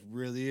that was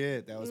really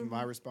it. That was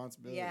my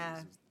responsibility. Yeah.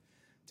 was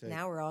to-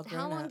 Now we're all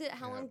grown up.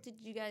 How long did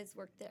you guys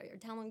work there? Or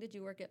how long did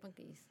you work at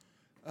Funky's?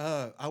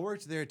 I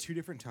worked there 2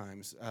 different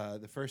times.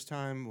 The first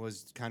time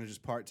was kind of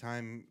just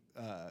part-time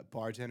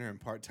bartender and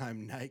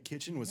part-time night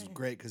kitchen. Was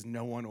great because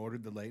no one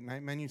ordered the late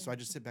night menu, so I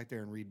just sit back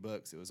there and read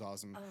books. It was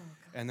awesome.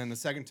 And then the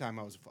second time,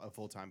 I was a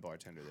full-time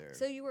bartender there.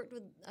 So you worked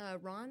with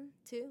Ron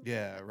too?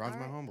 Yeah, Ron's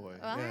my All right.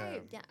 homeboy. All yeah.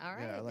 right. Yeah, all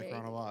right. Yeah, I like Very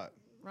Ron a good. lot.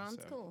 Ron's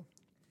so. cool.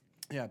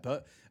 Yeah,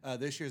 but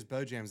this year's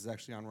Bo Jams is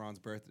actually on Ron's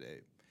birthday.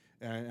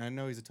 And I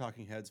know he's a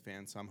Talking Heads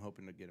fan, so I'm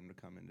hoping to get him to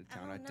come into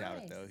town. Oh, I doubt it,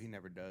 nice. though. He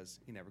never does.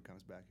 He never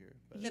comes back here.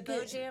 But, The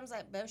Bo Jams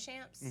at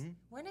Beauchamps?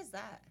 When is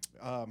that?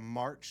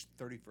 March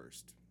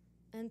 31st.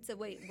 And so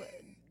wait,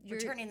 We're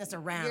turning this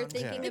around. You're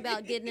thinking Yeah.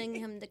 about getting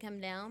him to come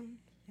down?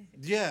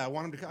 Yeah, I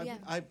want him to come.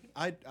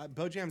 Yeah.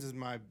 Bo Jams is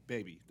my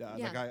baby. Yeah.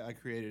 Like I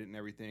created it and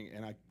everything,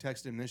 and I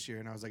texted him this year,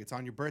 and I was like, "It's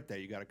on your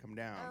birthday. You got to come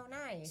down." Oh,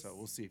 nice. So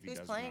we'll see if he Who's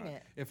does. playing or not.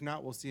 it? If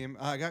not, we'll see him.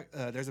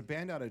 There's a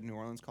band out of New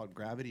Orleans called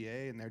Gravity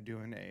A, and they're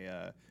doing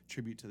a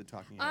tribute to the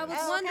Talking Heads. I was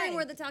Oh, wondering okay.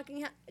 where the talking.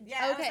 Yeah,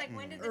 I was okay, like,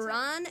 when did the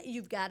Ron,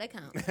 you've got to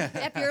come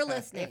if you're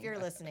listening. If you're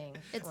listening,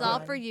 It's all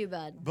Ron. for you,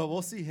 bud. But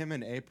we'll see him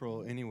in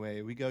April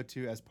anyway. We go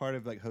to, as part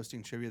of like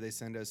hosting trivia, they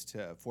send us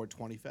to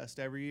 420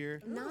 Fest every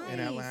year in Nice.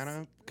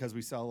 Atlanta because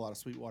we sell a lot of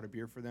Sweetwater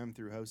beer for them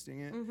through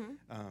hosting it.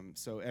 Mm-hmm.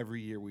 So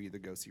every year we either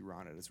go see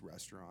Ron at his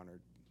restaurant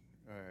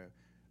or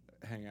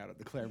hang out at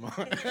the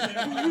Claremont.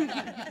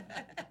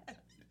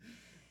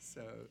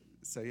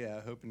 so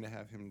yeah, hoping to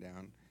have him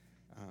down.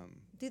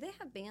 Do they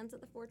have bands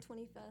at the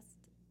 420 Fest?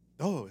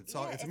 Oh, it's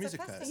Yeah, a it's a music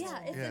festival.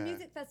 fest. Yeah, it's a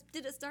music fest.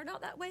 Did it start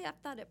out that way? I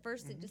thought at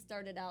first it just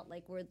started out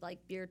like with like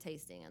beer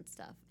tasting and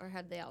stuff, or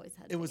have they always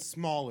had? It was bands?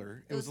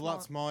 smaller. It was a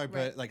lot smaller, but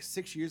right. like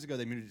 6 years ago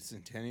they moved it to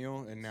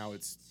Centennial, and now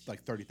it's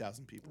like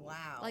 30,000 people.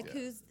 Wow. Like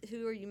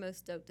who are you most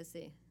stoked to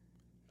see?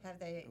 Have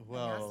they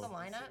Well, announced the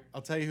lineup?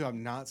 I'll tell you who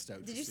I'm not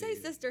stoked Did to you see.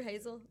 say Sister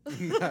Hazel?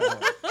 No.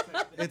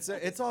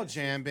 It's all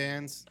jam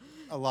bands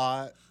a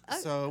lot,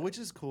 so which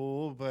is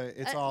cool, but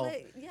it's all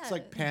like, yeah. it's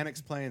like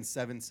Panic's playing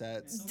 7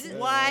 sets.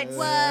 What?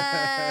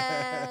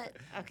 What?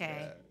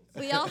 Okay.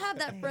 We all have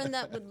that friend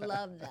that would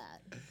love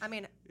that. I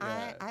mean,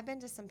 Yeah. I've been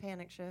to some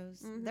Panic shows.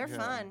 Mhm. They're Yeah.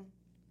 fun,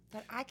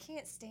 but I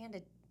can't stand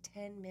a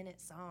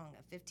 10-minute song,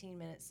 a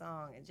 15-minute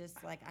song. It's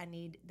just like I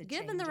need the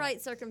Given change the up.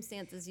 right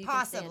circumstances, you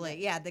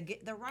Possibly, can stand yeah,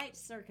 the right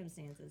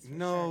circumstances. For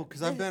No, sure.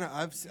 because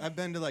I've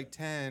been to like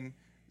 10.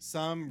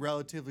 Some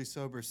relatively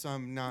sober,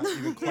 some not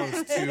even close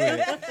to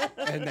it,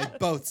 and they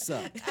both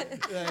suck.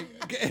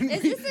 Like, and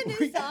Is this a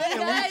new song, and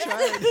guys?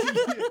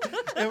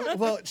 tried.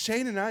 Well,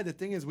 Shane and I, the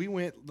thing is, we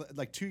went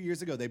like 2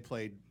 years ago. They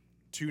played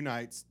 2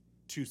 nights,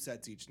 2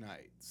 sets each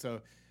night.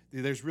 So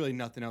there's really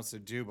nothing else to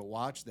do but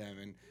watch them.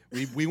 And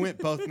we went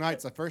both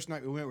nights. The first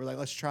night we went, we're like,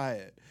 let's try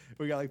it.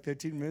 We got like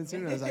 15 minutes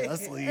in, and I was like,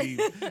 let's leave.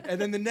 And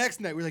then the next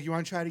night, we're like, you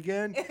want to try it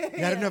again?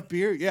 You had enough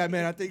beer? Yeah,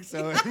 man, I think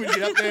so. And we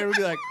get up there, and we'd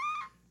be like,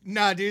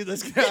 nah, dude,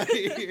 let's get out of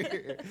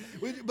here.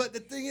 But the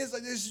thing is,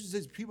 like, there's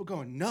just people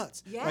going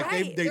nuts. Yeah, like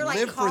right. they They're live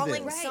like for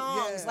calling this.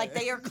 songs, Yeah. like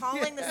they are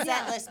calling the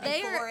set list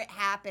They before are- it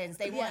happens.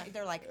 They want.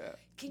 They're like,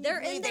 can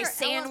They're you believe in they their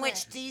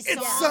sandwiched element. these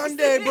It's songs?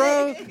 Sunday,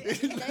 bro.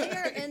 They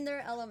are in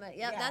their element.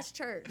 Yep, Yeah. that's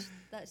church.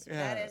 That's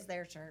Yeah. That is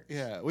their church.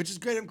 Yeah, which is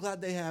great. I'm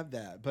glad they have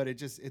that. But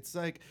it's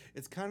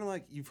kind of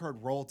like you've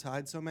heard Roll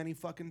Tide so many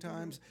fucking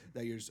times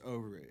that you're just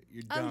over it.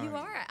 You're done. Oh, you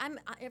are.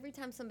 Every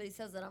time somebody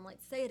says that, I'm like,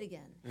 say it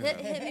again.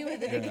 Hit me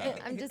with it again.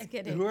 I'm just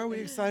kidding. Who are we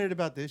excited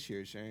about this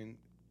year, Shane?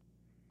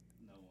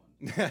 No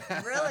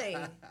one. Really?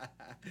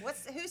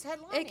 Who's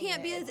headlining? It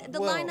can't be as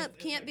the Well- lineup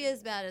can't be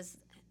as bad as.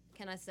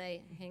 Can I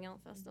say Hangout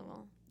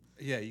Festival?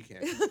 Yeah, you can.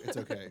 It's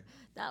okay.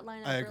 That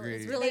lineup I is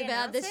agree. really They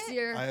bad announce this it?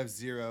 year. I have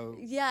 0.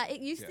 Yeah, it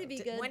used to Yeah. be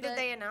good. When did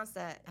they announce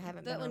that? I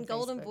haven't been But when on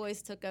Golden Facebook.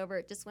 Voice took over,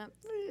 it just went.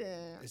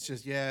 It's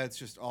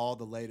just all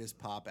the latest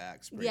pop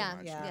acts. Pretty Yeah,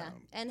 much yeah. now.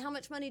 And how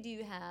much money do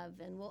you have?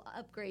 And we'll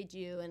upgrade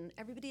you. And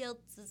everybody else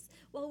is,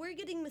 well, we're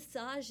getting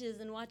massages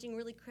and watching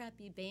really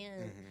crappy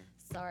bands.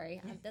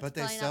 Sorry. That's But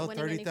they probably not sell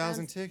winning any 30,000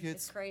 friends.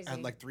 tickets It's crazy.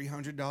 at like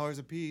 $300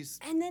 a piece.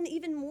 And then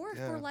even more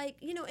Yeah. for like,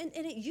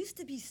 and it used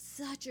to be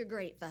such a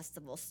great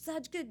festival,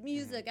 such good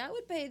music. I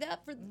would pay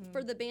that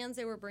for the bands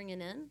they were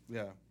bringing in.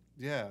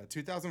 Yeah.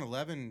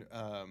 2011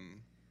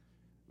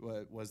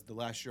 was the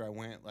last year I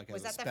went like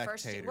Was as a that the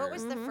first year? spectator. What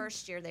was the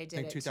first year they did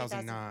think it?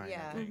 2009, I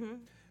Yeah.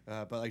 think.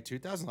 But like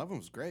 2011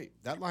 was great.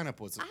 That lineup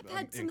was I've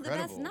had some of the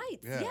best incredible.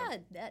 nights. Yeah,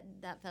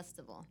 that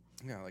festival.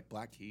 Yeah, like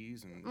Black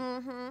Keys and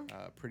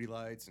Mm-hmm. Pretty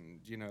Lights and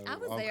I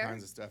was all there.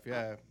 kinds of stuff.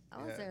 Yeah,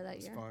 I was there that it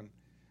was year. fun.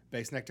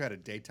 Bass Nectar had a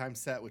daytime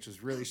set, which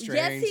was really strange.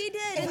 Yes, he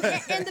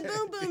did. And the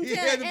boom boom tent.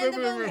 Yeah, the and boom the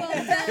boom boom room.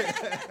 boom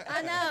tent.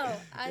 I know.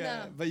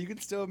 Yeah, but you can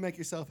still make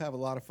yourself have a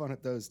lot of fun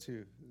at those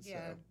too.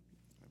 Yeah.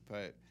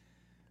 But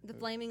The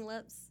Flaming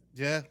Lips.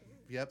 yeah,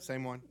 yep,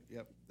 same one.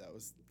 Yep, that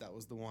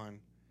was the one,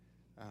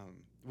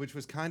 which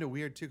was kind of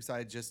weird too, because I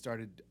had just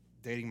started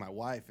dating my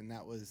wife, and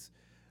that was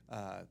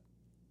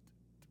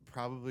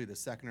probably the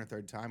second or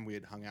third time we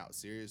had hung out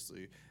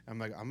seriously. I'm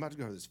like, I'm about to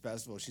go to this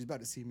festival. She's about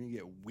to see me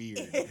get weird.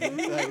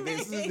 Like,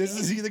 this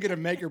is either gonna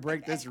make or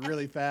break this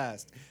really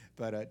fast.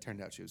 But it turned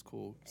out she was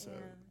cool, so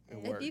Yeah.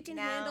 it If worked. you can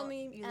Now handle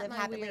me you at live my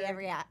happily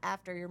weird.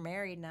 after you're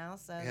married now,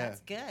 so that's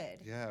good.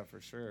 Yeah, for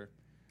sure.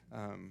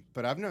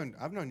 But I've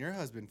known your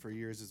husband for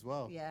years as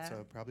well. Yeah.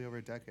 So probably over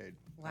a decade.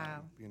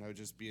 Wow.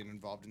 Just being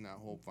involved in that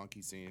whole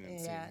funky scene and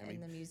Yeah, seeing him.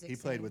 in the music He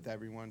played scene. with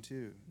everyone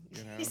too.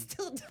 He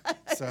still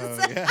does. So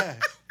yeah.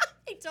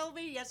 He told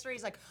me yesterday,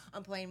 he's like,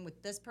 I'm playing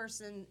with this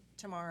person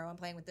tomorrow. I'm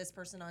playing with this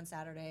person on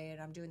Saturday, and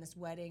I'm doing this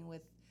wedding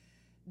with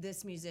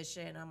this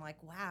musician. I'm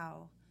like,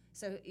 wow.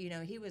 So,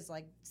 he was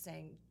like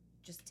saying,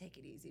 just take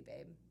it easy,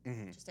 babe.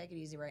 Mhm. Just take it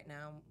easy right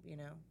now,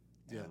 And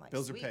Yeah. I'm like,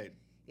 Bills sweet. are paid.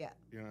 Yeah.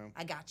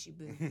 I got you,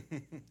 boo.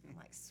 I'm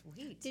like,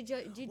 sweet. Did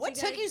What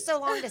you took guys- you so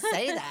long to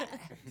say that?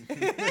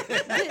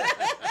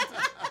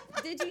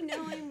 Did you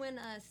know him when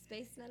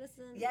Space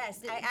Medicine? Yes,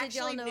 did, I did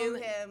y'all actually know knew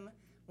him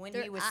when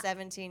There- he was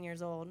 17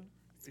 years old.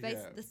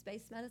 The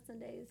Space Medicine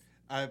days.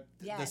 The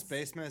Yes.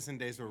 Space Medicine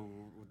days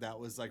that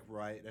was like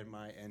right at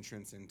my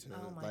entrance into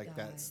Oh my like God.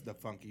 that's the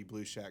funky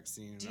Blue Shack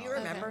scene. Do and you all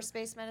that. remember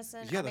Space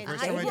Medicine? Yeah, the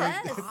first they time I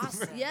were did-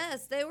 awesome.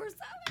 Yes, they were so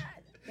good.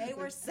 They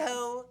were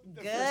so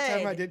good. The first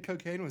time I did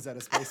cocaine was at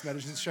a Space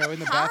Medicine show in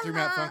the bathroom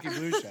at Funky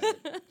Blue Shack.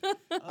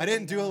 I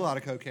didn't do a lot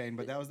of cocaine,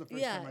 but that was the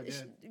first time I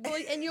did. Well,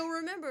 and you'll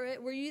remember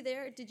it. Were you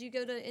there? Did you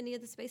go to any of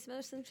the Space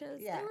Medicine shows?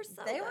 Yeah,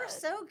 They were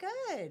so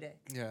good.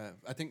 Yeah,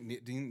 I think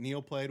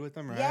Neil played with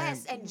them, right?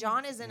 Yes, and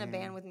John is in a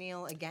band with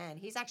Neil again.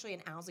 He's actually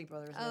in Owsley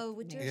Brothers. Oh,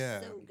 with which Neil. are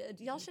Yeah. so good.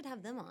 Y'all should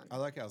have them on. I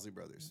like Owsley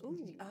Brothers.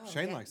 Ooh. Oh,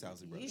 Shane yeah. likes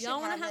Owsley You Brothers. should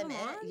Y'all wanna have them them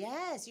in. on?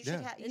 Yes, you Yeah.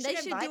 should have. You And should they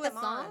should invite do a them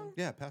on. song?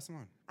 Yeah, pass them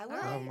on. I will.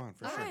 I'll have them on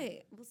for All sure.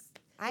 right.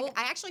 I Well-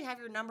 actually have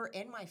your number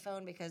in my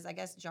phone because I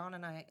guess John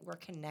and I were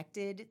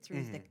connected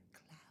through the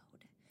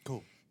cloud.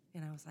 Cool.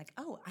 And I was like,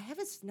 oh, I have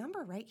his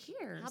number right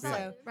here. How So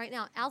about right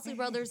now, Owsley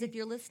Brothers, if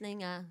you're listening,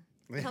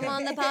 come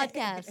on the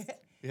podcast.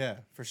 Yeah,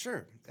 for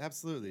sure.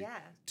 Absolutely. Yeah.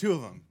 2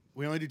 of them.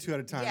 We only do 2 at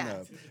a time, Yeah.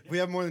 though. If we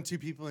have more than 2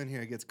 people in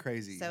here, it gets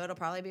crazy. So it'll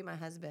probably be my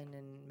husband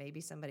and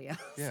maybe somebody else.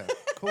 Yeah,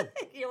 cool.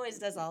 He always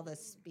does all the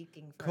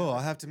speaking. For Cool. us.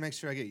 I'll have to make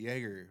sure I get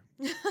Jaeger.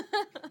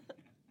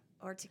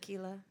 Or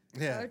tequila.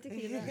 Yeah. Or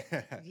tequila.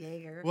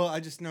 Jaeger. Well, I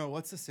just know,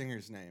 what's the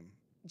singer's name?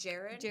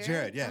 Jared.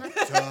 Jared, yeah.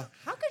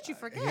 How could you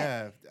forget?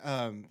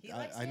 Yeah. He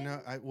likes I know.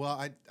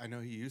 it? I know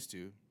he used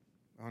to.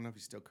 I don't know if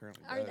he still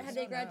currently Or does. have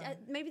they don't know.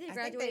 maybe they I think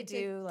graduated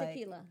they do, to like-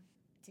 tequila.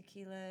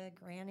 Tequila,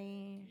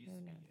 Granny. Who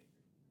knows?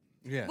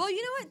 Yeah. Well, you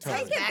know what?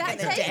 Totally. Take it Back back. in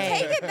the Take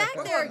day. it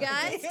back there,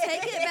 guys.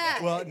 Take it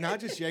back. Well, not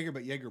just Jaeger,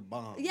 but Jaeger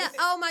bomb. Yeah.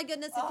 Oh my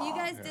goodness! If you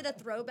guys Yeah. did a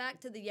throwback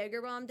to the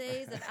Jaeger Bomb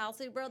days of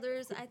Owsley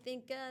Brothers, I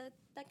think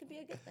that could be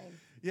a good thing.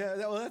 Yeah.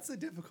 Well, that's the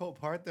difficult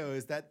part, though,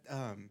 is that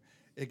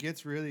it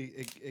gets really,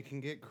 it can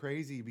get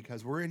crazy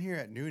because we're in here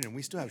at noon and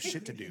we still have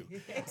shit to do.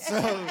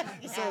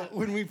 So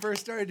when we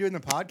first started doing the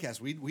podcast,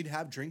 we'd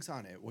have drinks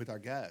on it with our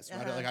guests.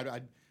 Right?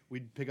 Like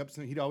we'd pick up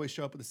some. He'd always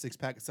show up with a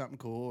 6-pack of something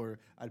cool, or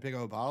I'd pick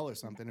up a bottle or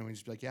something, and we'd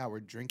just be like, "Yeah, we're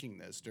drinking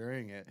this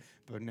during it."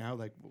 But now,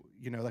 like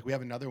like we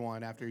have another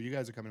one after you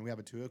guys are coming. We have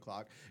a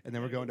 2:00, and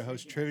then we're going to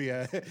host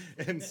trivia,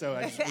 and so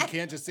we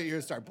can't just sit here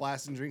and start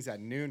blasting drinks at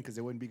noon because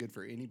it wouldn't be good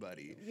for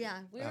anybody. Yeah,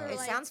 we were It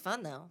like, sounds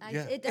fun though.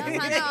 Yeah. It does. I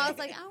know. I was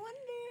like, I wonder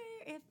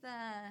if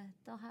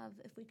they'll have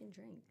if we can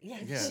drink. Yeah,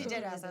 Yeah. she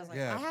did. I was like,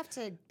 Yeah. I have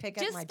to pick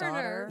up Just my for daughter.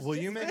 nerves. Will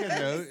you make a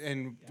note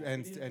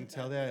and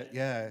tell that?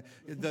 Yeah,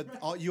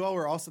 you all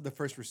were also the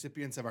first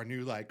recipients of our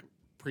new like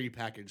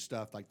pre-packaged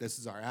stuff. Like this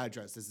is our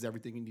address. This is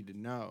everything you need to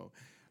know.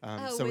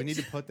 So we which- need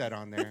to put that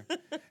on there.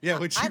 Yeah,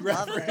 which I you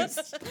love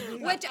referenced.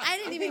 Which I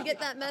didn't even get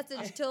that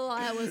message till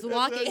I was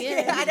walking in.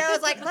 I know. I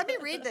was like, let me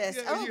read this.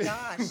 Yeah, Oh you-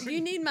 gosh.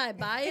 You need my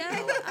bio.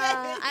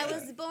 I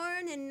was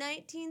born in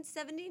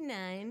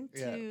 1979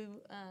 to.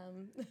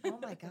 Oh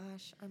my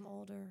gosh, I'm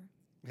older.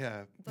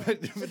 Yeah,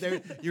 but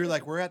you were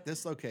like, we're at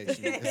this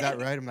location. Is that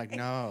right? I'm like,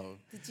 no.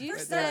 Did you For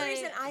some say?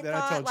 reason, I Then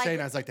thought I told like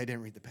Shane, I was like, they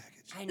didn't read the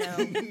package. I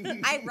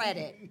know. I read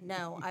it.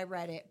 No, I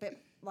read it, but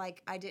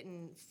like I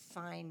didn't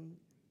find,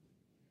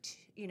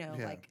 Yeah.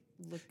 like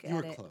look You were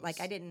at it. close. Like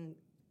I didn't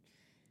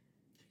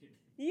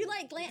You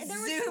like there's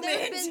zoom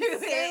been into so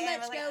it.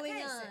 much I'm like, going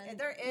okay, on.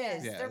 There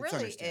is. Yeah, There it's really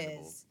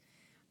understandable. is.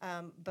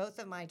 Both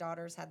of my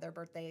daughters had their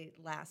birthday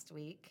last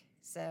week,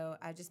 so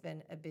I've just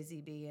been a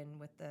busy bee and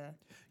with the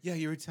Yeah,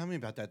 you were telling me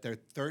about that. They're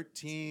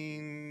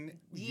 13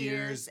 Years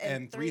years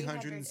and and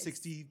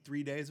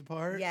 363 days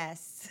apart.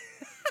 yes,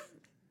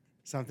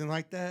 Something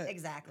like that.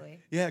 exactly.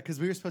 Yeah, because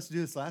we were supposed to do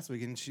this last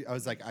week, and I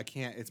was like, I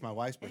can't. It's my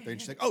wife's birthday, and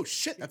she's like, Oh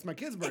shit, that's my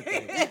kid's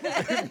birthday.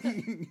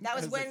 That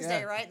was I like, Wednesday,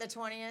 yeah. right? The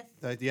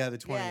 20th. Yeah, the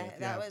 20th. Yeah,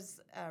 that was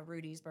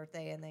Rudy's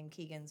birthday, and then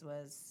Keegan's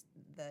was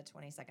the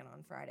 22nd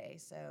on Friday.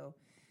 So,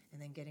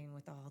 and then getting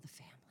with all the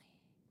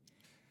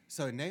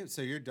family.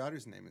 So your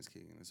daughter's name is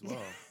Keagan as well.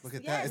 Look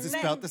at Yes, that. Is it no-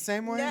 spelled the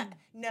same way?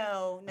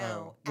 No.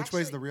 Oh. Which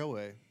way's the real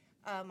way?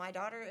 My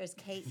daughter is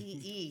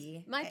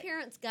Kee. My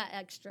parents got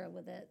extra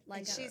with it. Like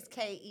And she's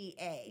Kea.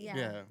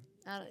 yeah.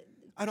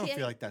 I don't Kid-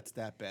 feel like that's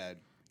that bad.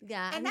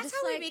 Yeah, And I'm that's just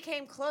how like, we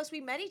became close. We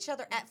met each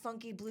other at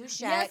Funky Blue Yes,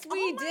 Shack. we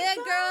Oh my did,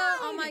 girl. Oh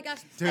God. my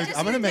gosh. Dude, I just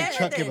I'm gonna make remembered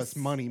Chuck give this. us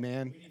money,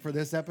 man, for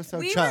this episode.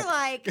 We Chuck. were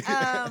like,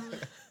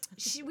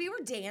 we were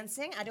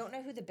dancing. I don't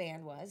know who the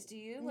band was. Do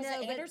you? Was No,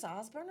 it but Anders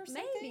Osborne or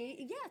something?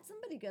 Maybe, yeah,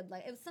 somebody good.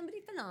 Like it was somebody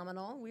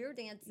phenomenal. We were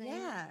dancing.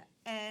 Yeah.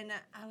 And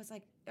I was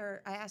like,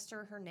 or I asked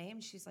her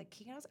name. She's like,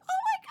 Keegan. I was like,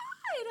 oh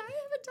my God, I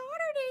have a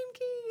daughter named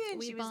Keegan.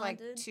 We She was like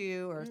bonded.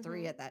 2 or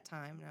 3 at that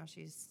time. Now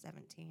she's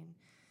 17.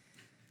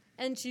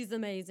 And she's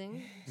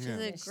amazing. She's Yeah.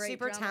 a great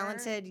Super drummer.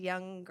 talented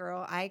young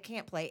girl. I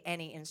can't play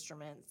any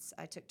instruments.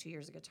 I took 2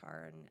 years of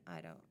guitar,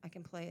 and I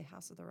can play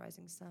House of the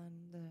Rising Sun,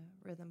 the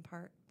rhythm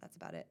part. That's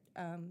about it.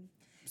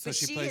 So but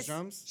she plays is-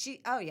 drums?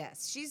 She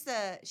yes. She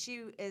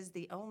is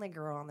the only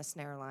girl on the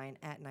snare line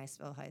at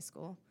Niceville High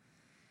School.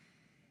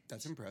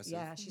 That's impressive.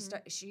 Yeah,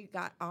 she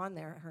got on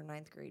there her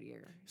 9th grade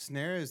year.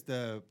 Snare is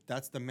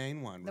that's the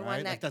main one, The right?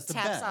 one that Like that's the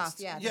taps best. off,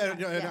 yeah, Yeah,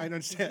 the no, yeah. I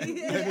understand. I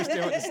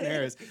understand what the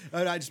snare is.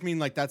 I just mean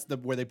like that's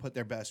where they put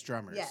their best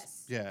drummers.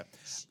 Yes. Yeah.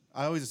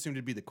 I always assumed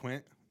it'd be the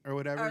quint or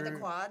whatever. Or the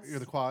quads. Or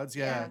the quads,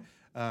 yeah.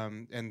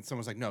 And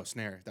someone's like, no,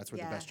 snare. That's where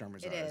the Yeah, best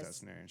drummers it are. is. That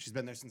snare. And she's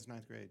been there since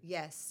 9th grade.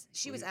 Yes,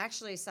 she was Sweet.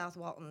 actually South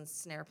Walton's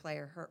snare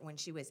player. When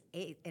she was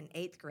in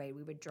 8th grade,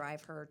 we would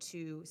drive her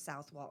to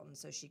South Walton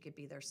so she could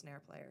be their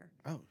snare player.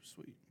 Oh,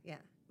 sweet. Yeah,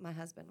 my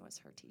husband was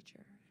her teacher.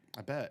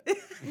 I bet.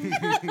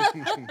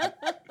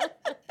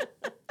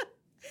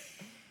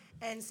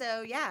 And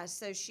so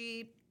so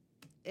she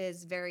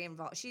is very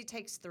involved. She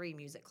takes 3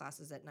 music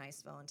classes at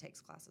Niceville and takes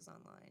classes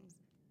online.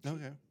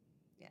 Okay.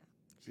 Yeah.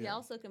 She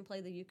also can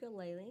play the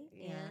ukulele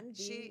and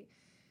the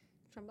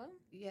trombone.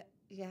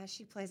 Yeah,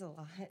 she plays a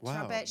lot. Wow.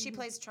 Trumpet. She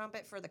plays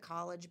trumpet for the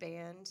college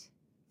band,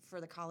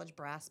 for the college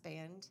brass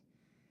band.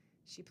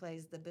 She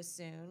plays the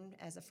bassoon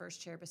as a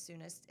first chair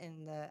bassoonist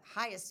in the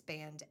highest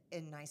band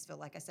in Niceville.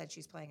 Like I said,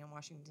 she's playing in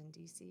Washington,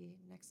 D.C.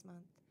 next month.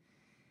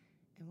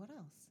 And what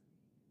else?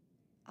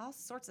 All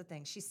sorts of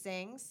things. She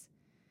sings.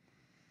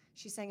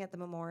 She sang at the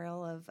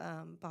memorial of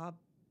Bob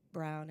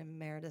Brown and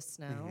Meredith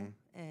Snow.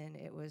 And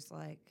it was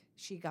like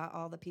she got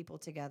all the people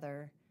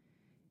together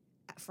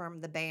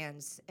from the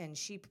bands, and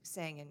she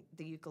sang in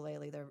the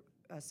ukulele there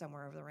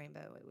Somewhere Over the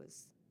Rainbow. It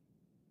was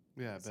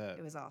Yeah, I bet.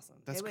 It was awesome.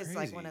 That's it was crazy.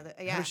 like one of the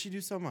How does she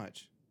do so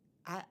much?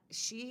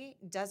 She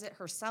does it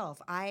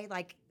herself.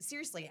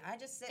 Seriously, I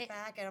just sit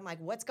back and I'm like,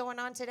 what's going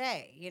on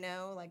today?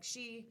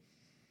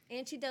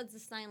 And she does the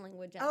sign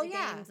language at Oh, the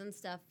yeah. games and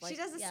stuff. She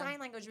does the sign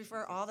language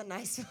before all the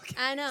Niceville games.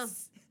 I know.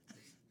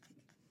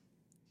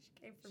 She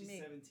came for She's me.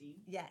 17.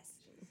 Yes.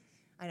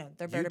 I know.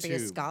 There better be a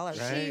YouTube,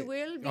 scholarship. right? She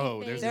will be.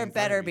 Oh, there's There an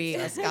better infirmary. be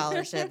a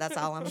scholarship. That's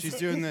all I'm She's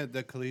saying. doing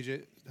the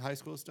collegiate high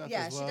school stuff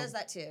Yeah, as well? she does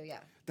that too. Yeah.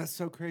 That's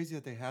so crazy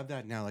that they have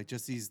that now. Like,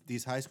 just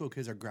these high school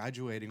kids are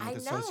graduating with I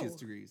associate's know.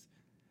 degrees.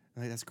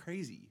 Like, that's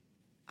crazy.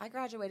 I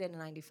graduated in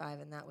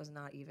 '95, and that was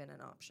not even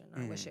an option.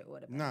 I wish it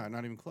would have been. No,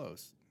 not even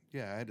close.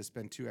 Yeah, I had to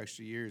spend 2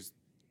 extra years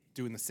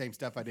doing the same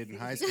stuff I did in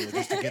high school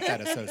just to get that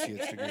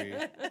associate's degree.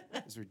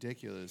 It's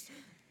ridiculous.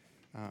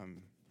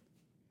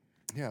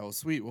 Yeah, well,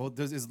 sweet. Well,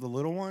 is the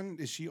little one,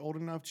 is she old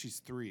enough? She's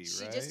 3,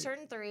 She right? just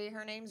turned 3.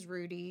 Her name's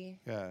Rudy.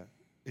 Yeah.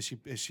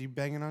 Is she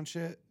banging on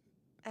shit?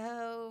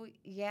 Oh,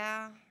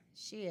 yeah,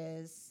 she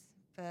is.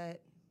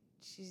 But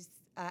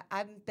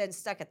I've been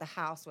stuck at the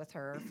house with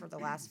her for the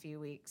last few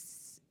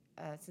weeks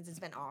since it's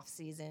been off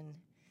season.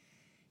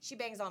 She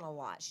bangs on a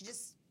lot. She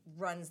just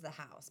runs the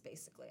house,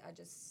 basically. I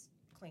just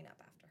clean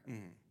up after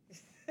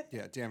her.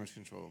 Yeah, damage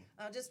control.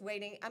 I'm just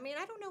waiting. I mean,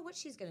 I don't know what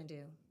she's going to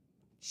do.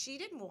 She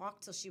didn't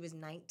walk till she was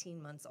 19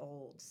 months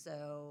old,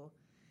 so...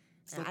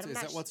 So is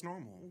that what's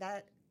normal?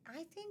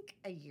 I think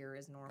a year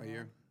is normal. A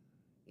year?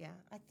 Yeah,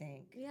 I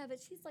think. Yeah, but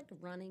she's like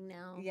running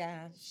now.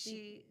 Yeah,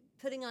 She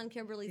putting on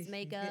Kimberly's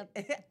makeup.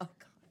 Oh,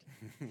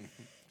 God.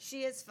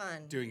 She is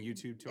fun. Doing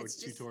YouTube It's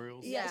just-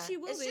 tutorials? Yeah, she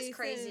will It's be just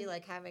crazy, soon.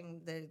 like, having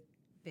the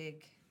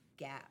big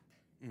gap,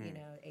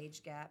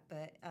 age gap,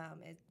 but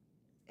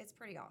it's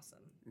pretty awesome.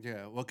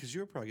 Yeah, well, because you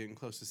were probably getting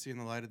close to seeing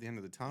the light at the end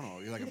of the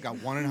tunnel. You're like, I've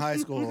got one in high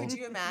school. Could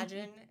you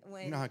imagine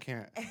when... No, I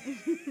can't.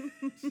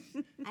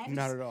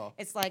 Not at all.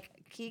 It's like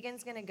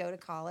Keagan's going to go to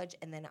college,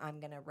 and then I'm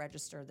going to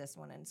register this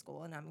one in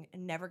school, and I'm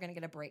never going to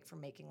get a break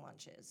from making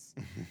lunches.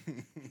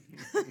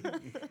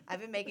 I've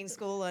been making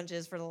school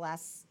lunches for the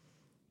last,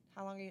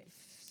 how long?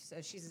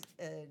 So she's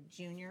a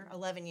junior,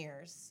 11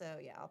 years. So,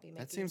 yeah, I'll be making.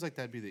 That seems like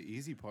that'd be the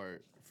easy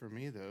part for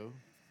me, though.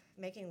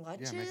 Making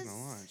lunches? Yeah, making the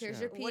lunch.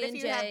 Here's yeah. your What if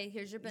you have- P&J.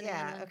 Here's your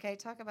banana. Yeah, okay,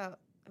 talk about,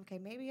 okay,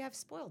 maybe I've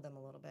spoiled them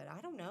a little bit. I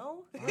don't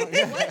know.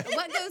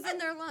 What goes in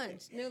their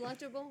lunch? New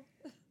Lunchable?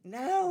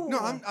 No. No,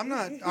 I'm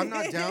not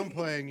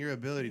downplaying your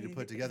ability to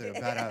put together a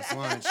badass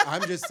lunch.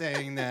 I'm just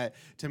saying that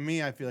to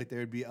me, I feel like there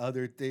would be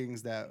other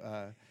things that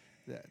are.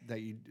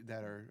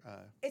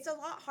 It's a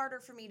lot harder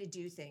for me to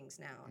do things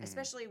now,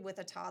 especially with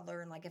a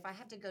toddler. And like if I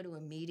have to go to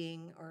a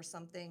meeting or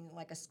something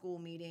like a school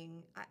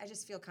meeting, I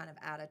just feel kind of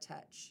out of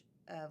touch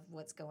of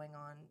what's going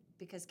on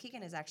because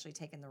Keagan has actually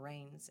taken the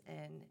reins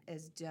and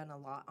has done a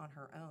lot on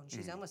her own.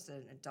 She's almost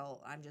an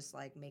adult. I'm just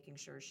like making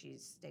sure she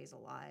stays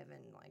alive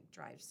and like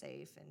drives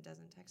safe and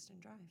doesn't text and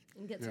drive.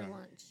 And gets her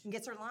lunch. And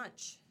gets her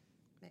lunch.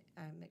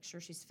 Make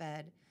sure she's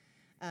fed.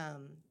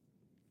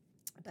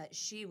 But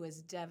she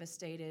was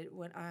devastated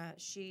when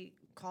she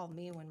called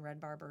me when Red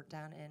Bar burnt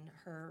down, and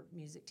her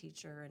music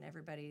teacher and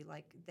everybody,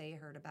 like, they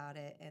heard about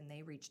it, and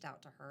they reached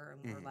out to her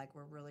and were like,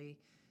 we're really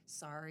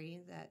sorry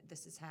that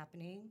this is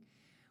happening.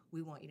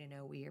 We want you to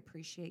know we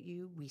appreciate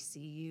you. We see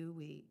you.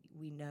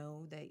 We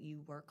know that you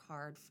work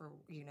hard for,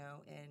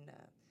 and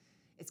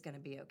it's going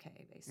to be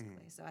okay,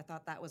 basically. So I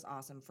thought that was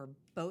awesome for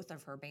both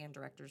of her band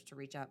directors to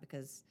reach out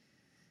because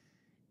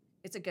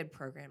it's a good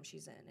program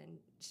she's in. And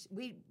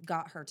we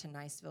got her to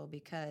Niceville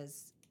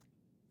because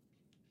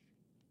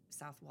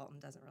South Walton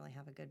doesn't really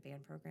have a good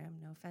band program.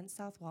 No offense,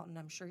 South Walton.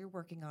 I'm sure you're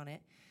working on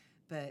it.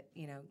 But,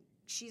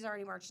 she's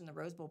already marched in the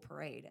Rose Bowl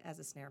parade as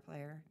a snare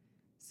player.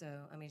 So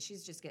I mean,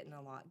 she's just getting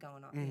a lot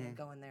going on, you know,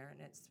 going there,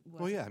 and it's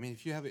Well, yeah. I mean,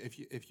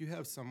 if you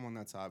have someone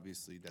that's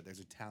obviously that there's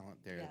a talent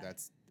there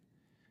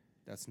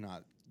that's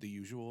not the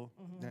usual,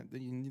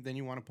 then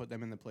you want to put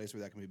them in the place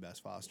where that can be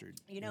best fostered.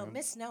 You know,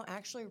 Miss Snow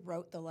actually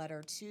wrote the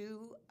letter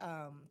to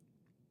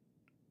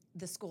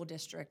the school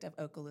district of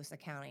Okaloosa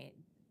County,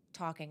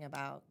 talking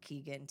about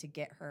Keagan to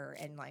get her,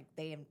 and like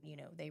they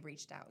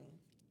reached out and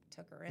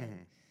took her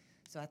in.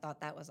 So I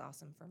thought that was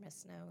awesome for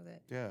Miss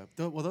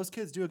Snow. Well, those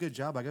kids do a good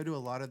job. I go to a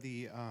lot of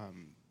the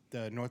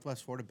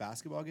Northwest Florida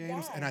basketball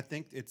games, and I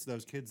think it's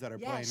those kids that are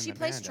playing. Yeah, she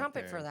plays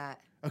trumpet for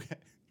that. Okay.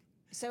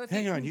 So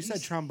hang on, you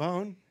said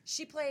trombone?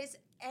 She plays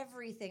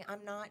everything.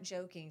 I'm not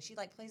joking. She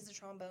like plays the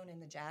trombone in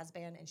the jazz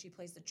band, and she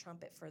plays the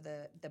trumpet for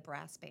the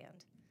brass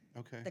band.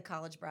 Okay. The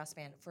college brass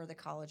band for the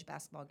college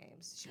basketball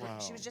games.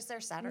 She was just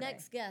there Saturday.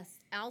 Next guest,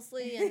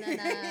 Owsley, and then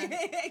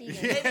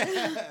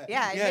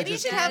yeah, maybe you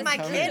should have my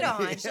kid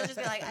on. She'll just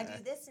be like, I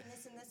do this and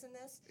this and this and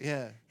this.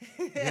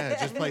 Yeah,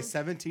 just play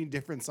 17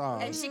 different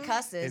songs. And she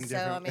cusses, so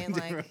I mean,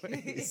 like.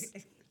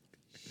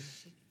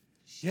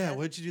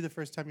 What did you do the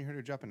first time you heard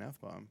her drop an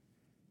F-bomb?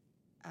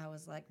 I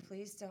was like,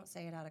 please don't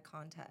say it out of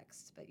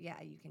context, but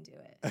yeah, you can do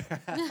it.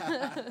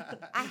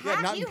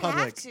 You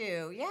have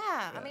to.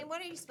 Yeah. I mean, what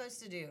are you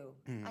supposed to do?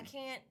 I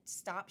can't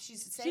stop.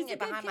 She's saying it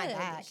behind my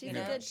back. She's a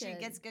good kid. She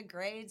gets good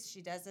grades.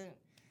 She doesn't.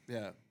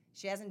 Yeah.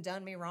 She hasn't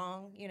done me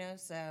wrong,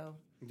 so.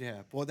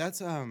 Yeah. Well,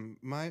 that's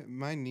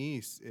my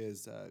niece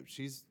is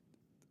she's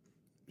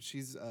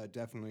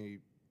definitely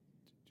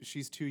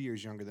she's 2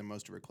 years younger than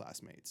most of her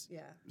classmates.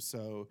 Yeah.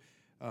 So.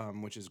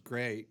 Which is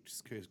great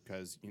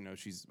because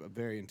she's a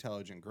very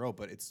intelligent girl,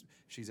 but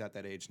she's at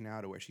that age now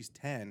to where she's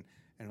 10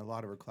 and a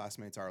lot of her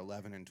classmates are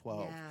 11 and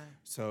 12. Yeah.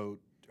 So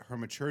her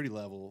maturity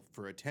level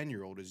for a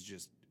 10-year-old is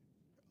just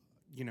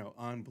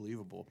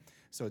unbelievable.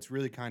 So it's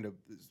really kind of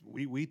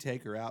we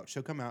take her out.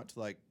 She'll come out to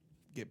like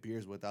get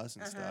beers with us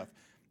and stuff.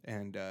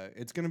 And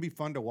it's going to be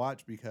fun to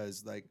watch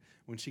because, like,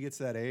 when she gets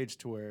to that age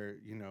to where,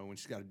 when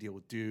she's got to deal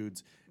with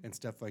dudes and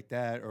stuff like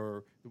that,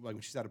 or, like,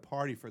 when she's at a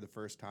party for the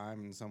first time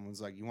and someone's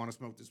like, you want to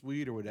smoke this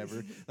weed or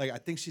whatever, like, I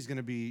think she's going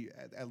to be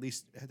at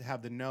least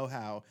have the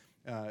know-how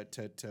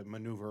to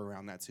maneuver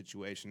around that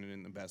situation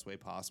in the best way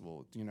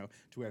possible, to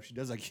where if she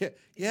does, like,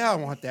 I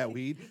want that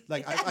weed.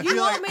 Like, I you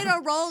feel want like, me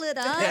to roll it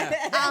up?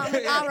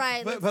 All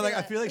right. But like,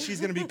 I feel like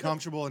she's going to be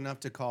comfortable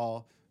enough to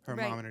call her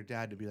mom and her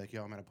dad to be like,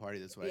 yo, I'm at a party.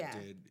 That's what I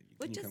did.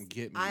 Can you come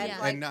get me?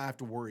 And not have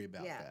to worry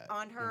about that.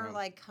 On her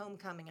like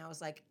homecoming, I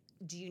was like,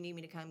 do you need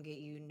me to come get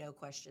you? No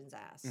questions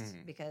asked.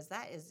 Because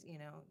that is,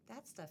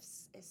 that stuff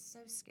is so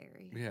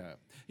scary.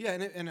 Yeah.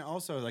 And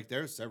also, like,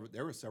 there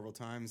were several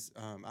times,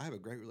 I have a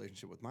great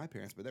relationship with my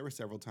parents, but there were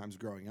several times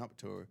growing up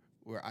to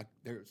where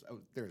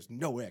there's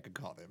no way I could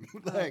call them.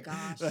 Like, oh,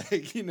 gosh.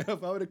 Like,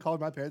 if I would have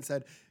called my parents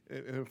and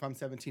said, if I'm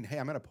 17, hey,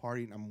 I'm at a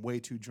party and I'm way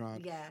too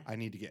drunk. I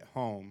need to get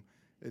home.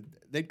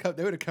 They would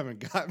have come and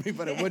got me,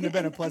 but it wouldn't have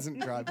been a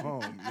pleasant drive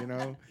home,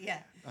 Yeah.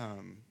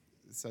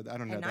 So I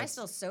don't know. And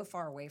Niceville's so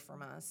far away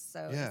from us,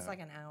 so it's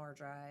like an hour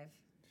drive.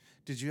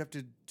 Did you have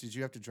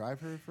to drive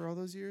her for all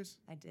those years?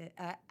 I did.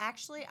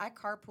 Actually, I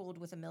carpooled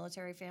with a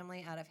military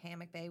family out of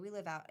Hammock Bay. We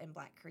live out in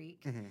Black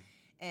Creek.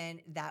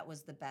 And that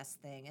was the best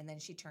thing. And then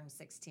she turned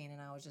 16,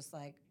 and I was just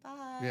like,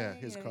 bye. Yeah,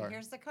 car.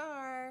 Here's the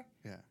car.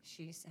 Yeah.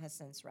 She has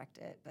since wrecked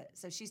it.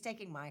 So she's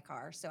taking my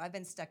car. So I've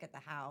been stuck at the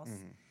house.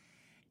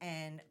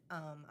 And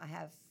I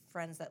have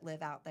friends that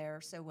live out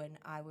there. So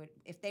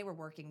if they were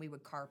working, we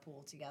would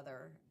carpool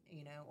together,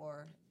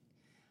 or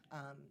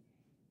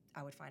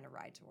I would find a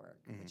ride to work,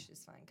 which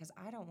is fine. Because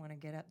I don't want to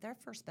get up. Their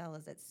first bell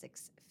is at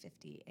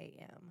 6:50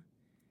 a.m.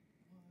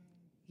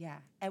 Yeah.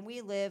 And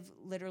we live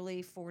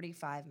literally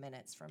 45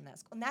 minutes from that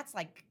school. And that's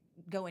like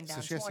going down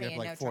 20. So she has to get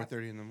up like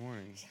 4:30 in the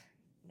morning.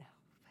 No.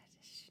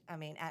 But I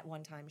mean, at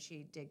one time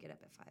she did get up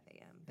at 5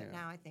 a.m. But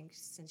now I think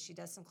since she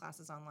does some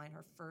classes online,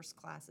 her first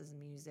class is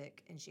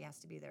music, and she has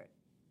to be there at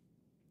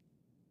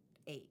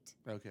 8.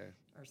 Okay.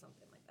 Or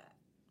something like that.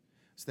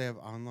 So they have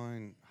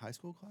online high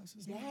school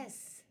classes now?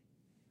 Yes.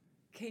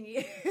 Can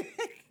you?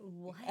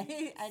 What?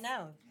 I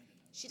know.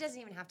 She doesn't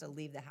even have to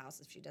leave the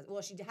house if she does.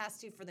 Well, she has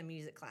to for the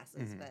music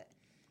classes, but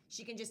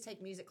she can just take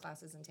music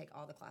classes and take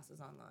all the classes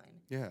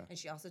online. Yeah. And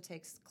she also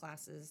takes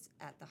classes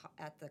at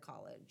the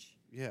college.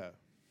 Yeah.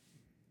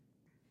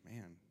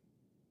 Man.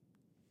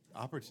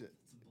 Opportunity.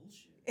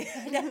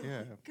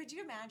 Yeah. Could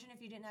you imagine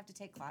if you didn't have to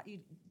take class? You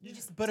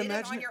just did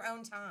it on your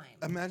own time.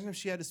 Imagine if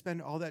she had to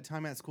spend all that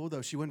time at school,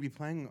 though. She wouldn't be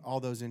playing all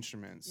those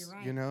instruments.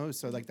 You're right.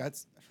 So like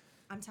that's.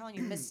 I'm telling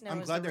you, Miss Snow. I'm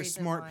is glad the there's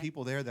reason smart why.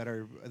 people there that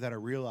are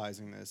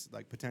realizing this,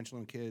 like potential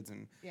in kids,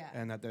 and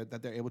that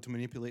they're able to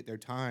manipulate their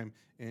time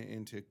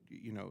into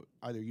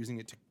either using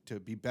it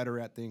to be better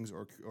at things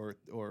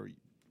or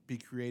be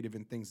creative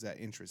in things that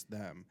interest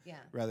them. Yeah.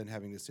 Rather than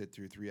having to sit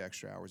through 3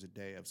 extra hours a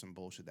day of some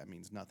bullshit that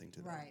means nothing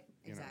to them. Right.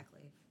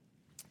 Exactly.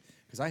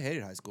 Because I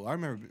hated high school. I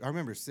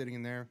remember sitting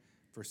in there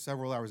for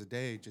several hours a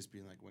day, just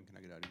being like, when can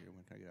I get out of here?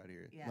 When can I get out of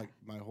here? Yeah. Like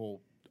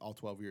all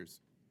 12 years.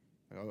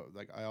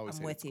 Like I always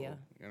I'm hated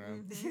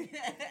with school, you.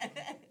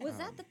 Was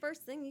that the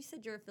first thing you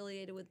said you're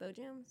affiliated with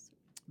Bojams?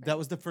 That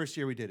was the first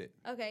year we did it.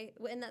 Okay,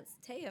 and that's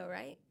Teo,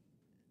 right?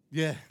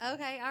 Yeah.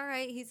 Okay, all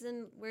right. He's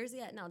in, where's he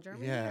at now?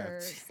 Germany Yeah.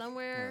 or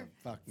somewhere?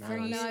 Fuck no. For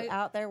don't you know.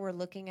 out there, we're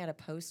looking at a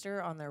poster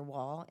on their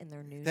wall in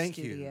their new Thank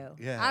studio.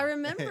 you. Yeah. I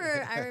remember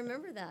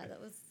that. That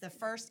was The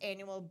first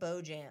annual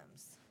Bo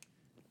Jams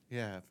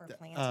Yeah. for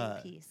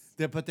planting peace.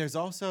 But there's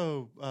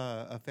also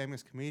a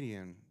famous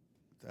comedian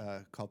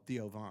called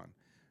Theo Vaughn.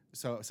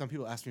 So some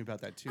people ask me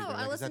about that too. Oh, They're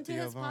I like, "Is that listened to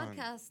Theo his Vaughn?"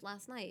 podcast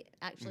last night.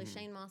 Actually,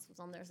 Shane Moss was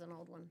on there as an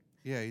old one.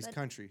 Yeah, he's But,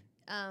 country,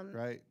 Um,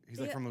 right? He's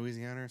like yeah. from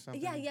Louisiana or something.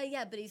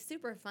 Yeah, but he's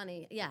super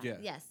funny. Yeah, Yeah.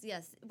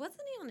 yes.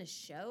 Wasn't he on his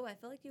show? I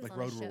feel like he was Like on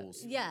Road a show.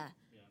 Rules. Yeah.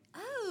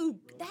 Oh,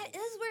 that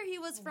is where he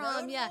was from.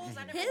 Road Yeah, Rules?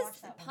 I never his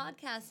watched that one.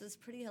 podcast is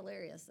pretty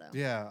hilarious though.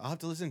 Yeah, I'll have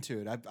to listen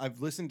to it.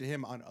 I've listened to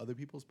him on other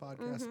people's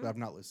podcasts, but I've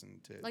not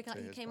listened to Like how to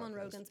he his came on podcast.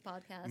 Rogan's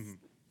podcast.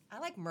 I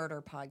like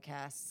murder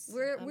podcasts.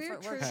 We're true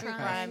true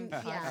crime crime,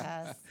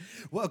 yeah. podcasts.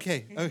 Well,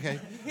 okay.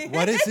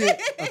 What is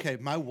it? Okay,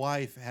 my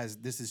wife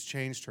this has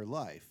changed her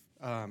life.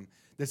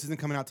 This isn't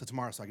coming out till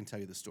tomorrow, so I can tell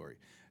you the story.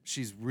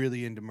 She's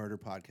really into murder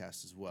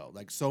podcasts as well.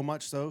 Like so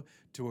much so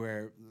to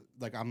where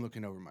like I'm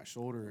looking over my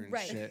shoulder and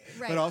Right, shit.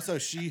 right. But also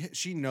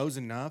she knows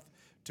enough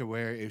to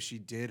where if she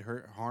did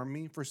harm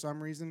me for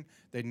some reason,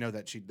 they'd know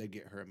that they'd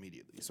get her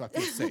immediately. So I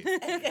feel safe.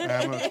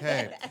 I'm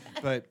okay.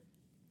 But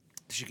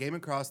she came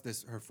across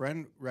this. Her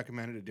friend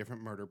recommended a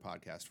different murder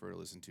podcast for her to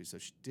listen to, so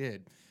she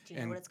did. Do you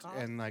know what it's called?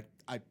 And like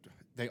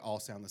they all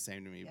sound the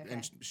same to me. Okay.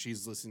 And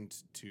she's listened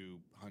to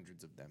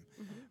hundreds of them.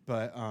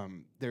 But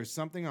there's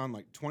something on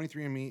like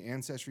 23andMe,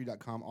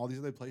 Ancestry.com, all these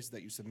other places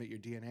that you submit your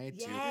DNA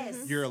to.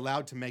 Yes. You're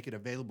allowed to make it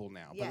available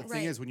now. But Yes. the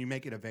thing Right. is, when you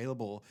make it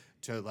available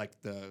to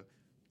like the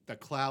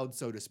cloud,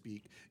 so to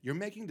speak, you're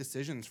making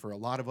decisions for a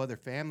lot of other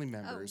family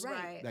members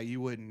right. that you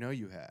wouldn't know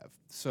you have.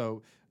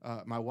 So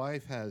my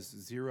wife has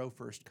 0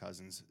 first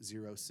cousins,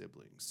 0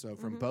 siblings. So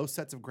from both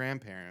sets of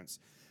grandparents,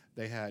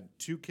 they had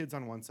 2 kids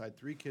on one side,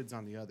 3 kids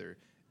on the other,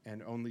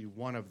 and only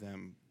one of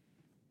them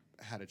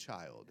had a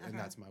child, and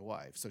that's my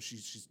wife. So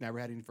she's never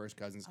had any first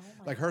cousins.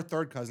 my Like her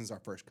third cousins are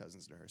first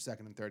cousins to her.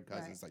 Second and third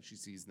cousins, Right. like she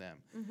sees them.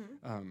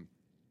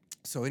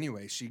 So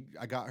anyway,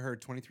 I got her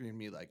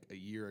 23andMe like a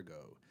year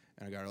ago,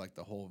 and I got her like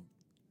the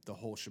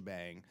whole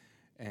shebang.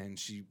 And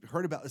she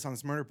heard about this on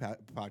this murder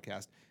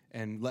podcast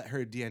and let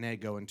her DNA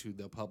go into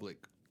the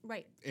public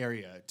Right.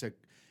 area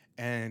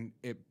and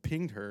it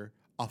pinged her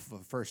off of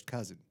a first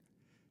cousin.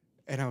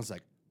 And I was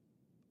like,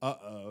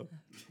 uh-oh.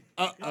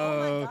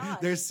 Oh my gosh.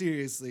 There's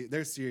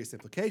serious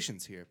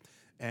implications here.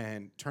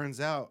 And turns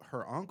out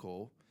her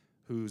uncle,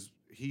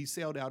 he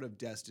sailed out of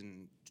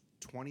Destin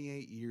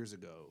 28 years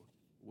ago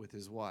with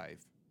his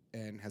wife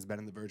and has been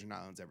in the Virgin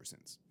Islands ever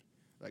since.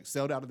 Like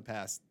sailed out of the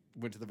past,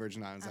 went to the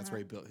Virgin Islands. That's where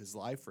he built his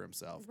life for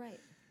himself. Right.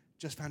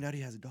 Just found out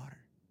he has a daughter.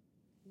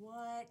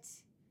 What?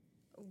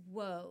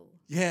 Whoa.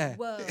 Yeah.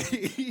 Whoa.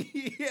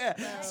 Yeah.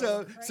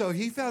 Whoa. So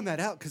he found that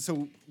out because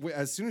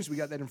as soon as we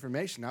got that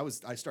information,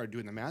 I started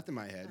doing the math in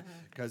my head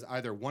because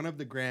either one of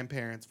the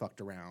grandparents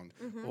fucked around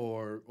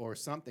or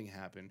something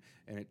happened,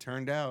 and it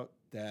turned out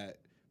that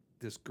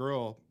this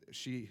girl,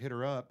 she hit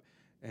her up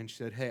and she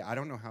said, "Hey, I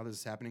don't know how this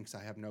is happening because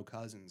I have no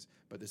cousins,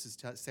 but this is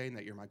saying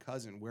that you're my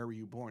cousin. Where were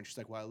you born?" She's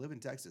like, "Well, I live in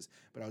Texas,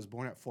 but I was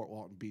born at Fort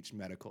Walton Beach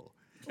Medical."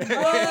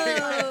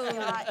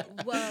 Whoa.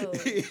 Whoa.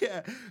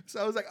 Yeah.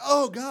 So I was like,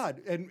 "Oh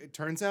God!" And it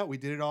turns out we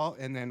did it all,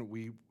 and then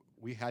we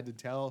had to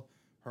tell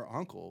her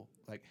uncle,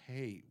 like,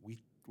 "Hey,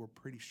 we're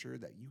pretty sure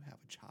that you have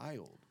a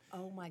child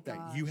Oh my that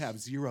god. you have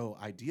 0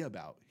 idea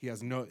about." He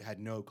had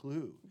no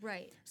clue.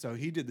 Right. So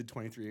he did the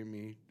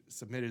 23andMe,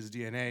 submitted his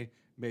DNA,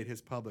 made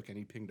his public, and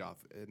he pinged off,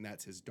 and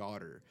that's his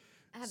daughter.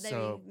 Have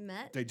So they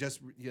met? They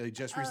just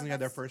recently had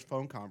their first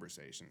phone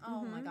conversation.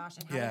 Oh my gosh.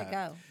 And how did it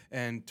go?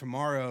 And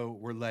tomorrow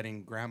we're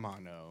letting Grandma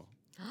know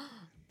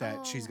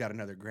that she's got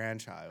another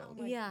grandchild. Oh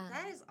my- Yeah.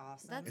 That is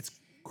awesome. That's- It's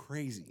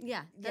crazy.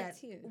 Yeah, that's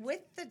huge.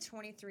 With the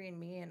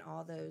 23andMe and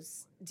all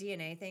those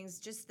DNA things,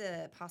 just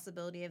the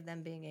possibility of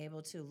them being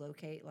able to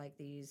locate like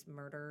these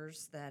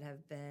murders that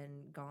have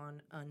been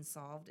gone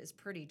unsolved is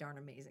pretty darn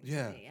amazing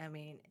Yeah. to me. I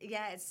mean,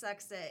 yeah, it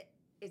sucks that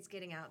it's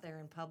getting out there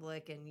in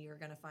public and you're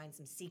going to find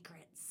some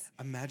secrets.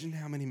 Imagine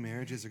how many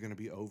marriages are going to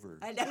be over.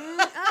 I know.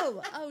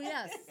 Oh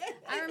yes.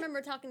 I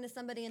remember talking to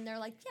somebody and they're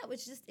like, yeah,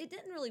 it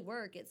didn't really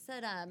work. It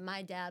said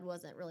my dad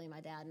wasn't really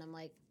my dad, and I'm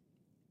like,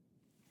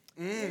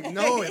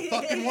 No, it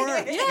fucking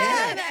worked. yeah,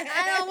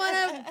 I don't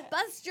want to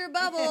bust your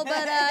bubble,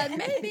 but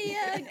maybe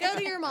go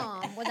to your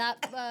mom without.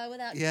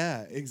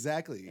 Yeah,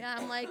 exactly. Yeah,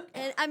 I'm like,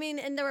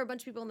 and there were a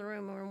bunch of people in the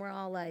room, and we're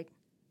all like,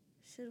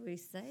 should we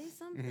say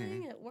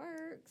something? It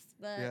works,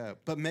 but Yeah,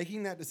 but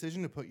making that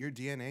decision to put your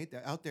DNA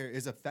out there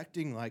is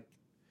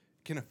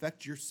can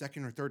affect your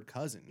second or third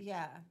cousin.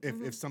 Yeah. If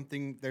there's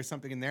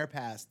something in their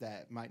past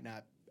that might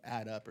not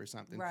add up or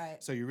something. Right.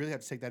 So you really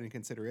have to take that into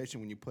consideration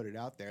when you put it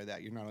out there,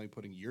 that you're not only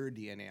putting your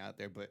DNA out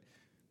there, but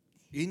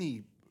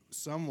any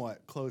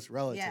somewhat close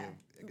relative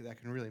that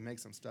can really make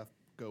some stuff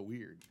go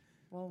weird.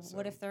 Well,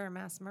 what if they're a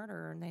mass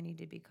murderer and they need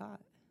to be caught?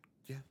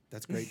 Yeah,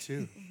 that's great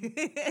too.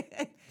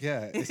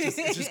 Yeah, it's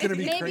just gonna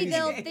be maybe crazy.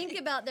 they'll think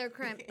about their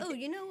crime. Oh,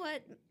 you know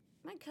what?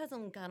 My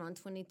cousin got on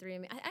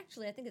 23andMe.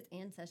 I think it's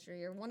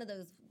Ancestry or one of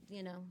those,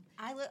 you know.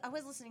 I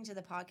was listening to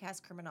the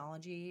podcast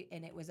Criminology,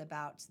 and it was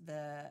about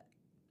the,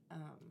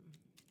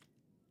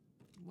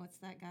 what's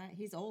that guy?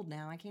 He's old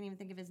now. I can't even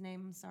think of his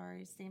name. I'm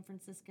sorry. San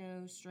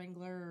Francisco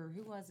Strangler, or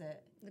who was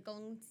it? The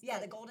Golden Yeah,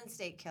 the Golden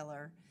State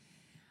Killer.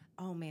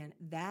 Oh man,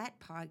 that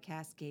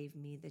podcast gave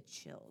me the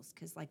chills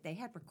because like they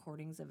had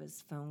recordings of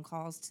his phone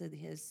calls to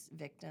his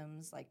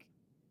victims. Like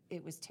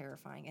it was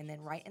terrifying. And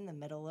then right in the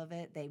middle of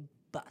it, they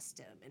bust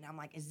him. And I'm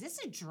like, is this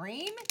a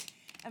dream?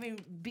 I mean,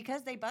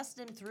 because they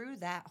busted him through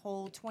that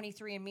whole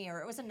 23andMe, or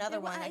it was another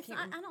one. I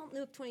don't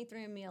know if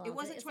 23andMe allows It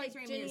wasn't It's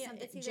 23andMe, it was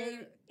something. It's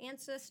either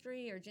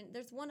Ancestry or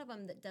there's one of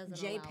them that doesn't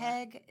allow it.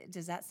 JPEG.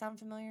 Does that sound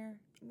familiar?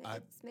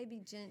 It's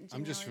maybe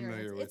I'm just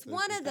familiar with It's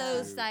one of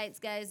those sites,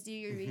 guys. Do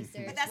your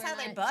research. But that's We're how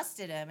they not-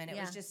 busted him, and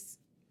Yeah.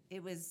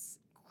 it was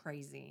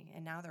crazy.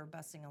 And now they're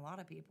busting a lot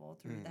of people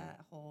through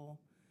that whole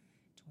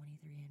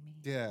 23andMe.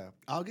 Yeah,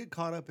 I'll get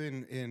caught up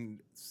in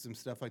some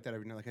stuff like that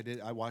every night. Like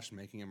I watched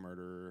Making a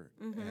Murderer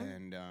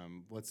and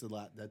what's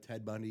the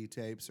Ted Bundy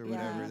tapes or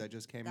whatever that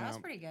just came out. That was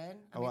pretty good. I mean,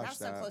 that was watched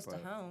so that, close to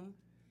but- home.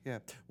 Yeah,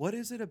 what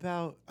is it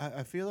about?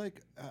 I feel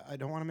like I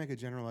don't want to make a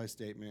generalized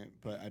statement,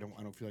 but I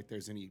don't feel like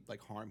there's any like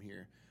harm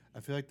here.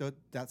 I feel like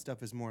that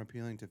stuff is more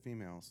appealing to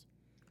females.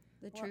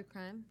 The true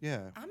crime.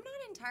 Yeah, I'm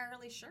not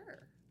entirely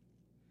sure.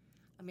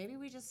 Maybe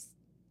we just.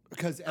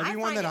 because I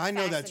everyone find that it I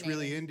know that's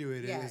really fascinating. into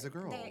it Yeah, is a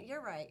girl.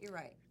 You're right.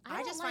 I I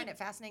don't just find like- it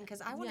fascinating because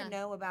I want to Yeah.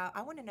 know about.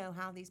 I want to know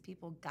how these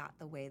people got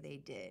the way they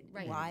did.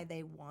 Right. Why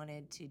they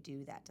wanted to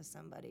do that to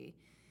somebody.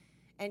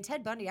 And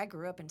Ted Bundy, I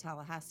grew up in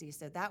Tallahassee,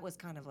 so that was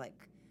kind of like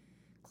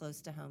close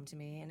to home to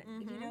me. And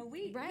you know,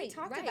 we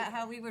talked about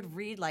how we would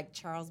read like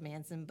Charles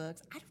Manson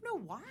books. I don't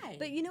know why.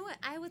 But you know what?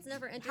 I was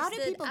never interested. How did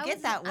people I get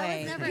was- that I way?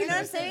 was never You know what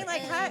I'm interested saying?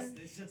 Like, how- in-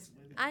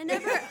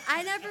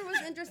 I never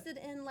was interested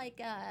in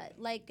like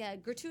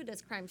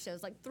gratuitous crime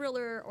shows, like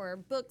thriller or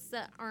books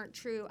that aren't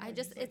true. I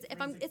just it's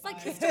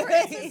like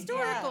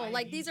historical. Yeah.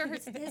 Like these are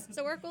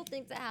historical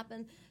things that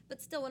happen.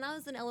 But still, when I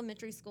was in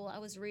elementary school, I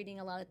was reading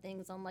a lot of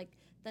things on like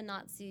the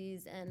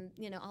Nazis and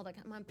you know all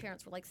that. My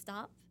parents were like,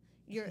 "Stop!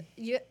 You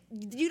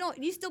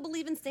still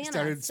believe in Santa?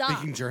 Started Stop."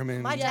 speaking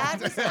German. My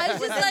dad was. I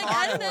was was just in like, law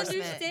I don't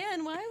enforcement.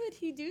 understand. Why would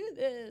he do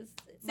this?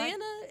 My-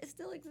 Santa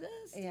still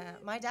exists. Yeah,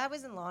 my dad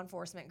was in law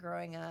enforcement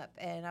growing up,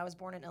 and I was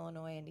born in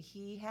Illinois, and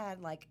he had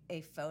like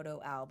a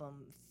photo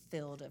album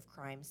filled of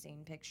crime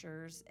scene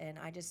pictures, and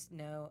I just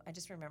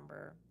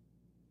remember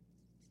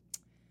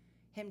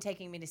him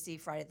taking me to see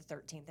Friday the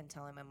 13th and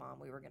telling my mom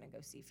we were going to go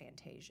see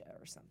Fantasia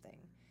or something.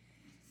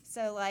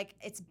 So, like,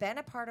 it's been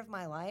a part of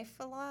my life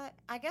a lot.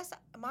 I guess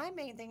my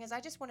main thing is I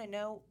just want to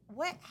know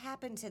what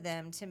happened to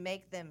them to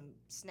make them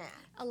snap.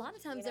 A lot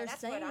of times You know, they're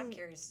that's saying what I'm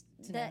curious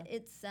to that know.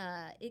 it's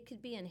it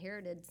could be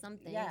inherited. Some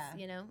things, Yeah.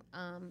 you know,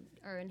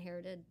 are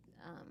inherited.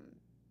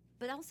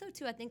 But also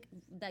too, I think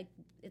like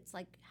it's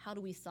like how do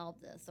we solve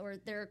this? Or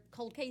they're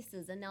cold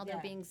cases and now they're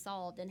Yeah. being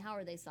solved. And how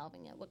are they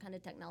solving it? What kind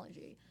of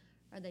technology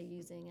are they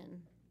using?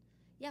 And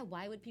yeah,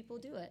 why would people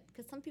do it?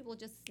 Because some people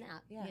just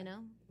snap. Yeah. You know,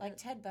 Like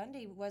Ted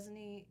Bundy, wasn't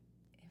he?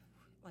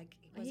 Like,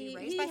 was he, he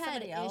raised by had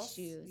somebody else?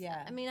 issues.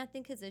 Yeah, I mean, I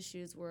think his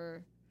issues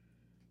were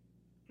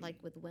like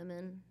with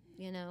women.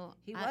 You know,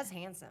 he was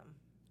handsome.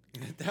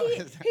 That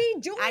was- He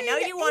joined. I know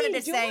you wanted he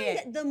to say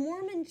joined the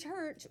Mormon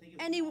Church,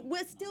 and he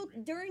was still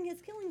during his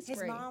killing spree.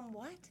 His mom,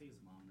 what?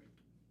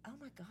 Oh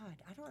my God,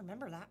 I don't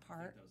remember that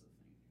part.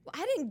 Well,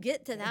 I didn't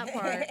get to that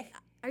part.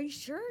 Are you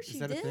sure she is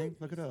that did? a thing?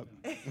 Look it up.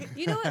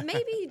 You know what?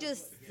 Maybe he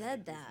just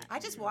said that. I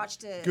just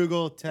watched it.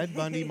 Google Ted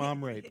Bundy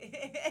mom rape.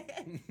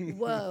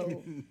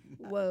 Whoa,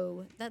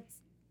 whoa.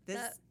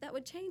 This- That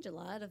would change a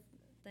lot of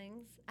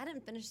things. I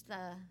didn't finish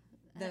the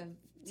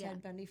yeah.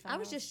 Ted Bundy files. I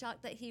was just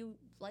shocked that he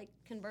like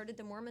converted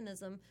to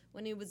Mormonism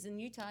when he was in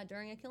Utah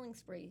during a killing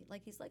spree.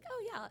 Like he's like,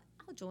 oh yeah,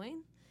 I'll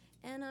join,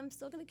 and I'm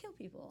still gonna kill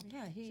people.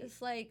 Yeah,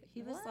 just like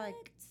he was like,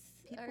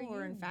 what are people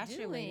were you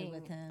infatuated doing?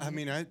 with him. I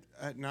mean, I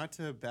not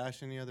to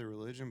bash any other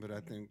religion, but I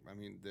think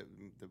the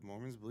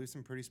Mormons believe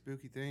some pretty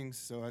spooky things.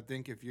 So I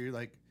think if you're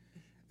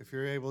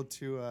able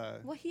to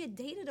Well, he had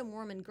dated a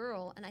Mormon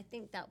girl, and I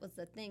think that was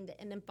the thing,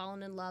 and then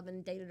fallen in love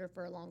and dated her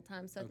for a long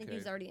time. So I think he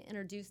was Okay. already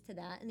introduced to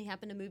that, and he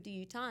happened to move to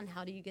Utah. And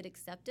how do you get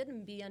accepted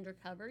and be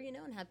undercover, you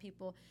know, and have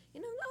people,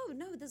 you know, oh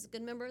no, this is a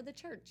good member of the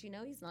church, you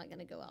know, he's not going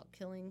to go out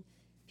killing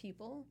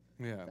people.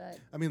 yeah. But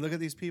I mean, look at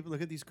these people.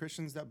 Look at these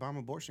Christians that bomb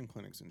abortion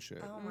clinics and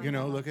shit. Oh my You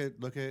know, God.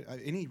 look at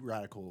any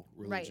radical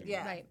religion.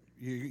 Yeah. right.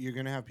 You're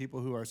going to have people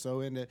who are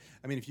so into.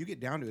 I mean, if you get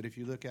down to it, if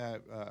you look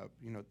at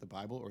the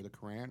Bible or the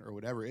Quran or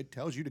whatever, it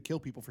tells you to kill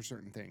people for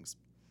certain things.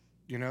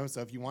 You know,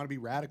 so if you want to be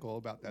radical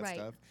about that Right.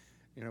 stuff,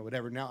 you know,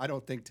 whatever. Now, I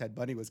don't think Ted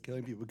Bundy was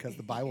killing people because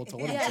the Bible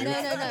told him Yeah, to.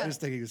 no. I just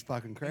think he was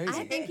fucking crazy.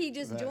 I think he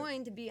just But-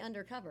 joined to be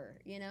undercover,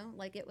 you know,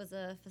 like it was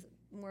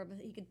more of a,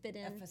 he could fit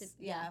in.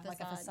 like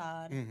a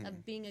facade. Mhm.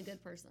 Of being a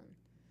good person.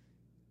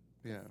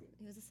 Yeah.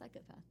 He was a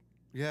psychopath.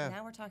 Yeah.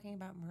 Now we're talking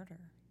about murder.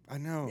 I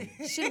know.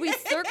 Should we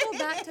circle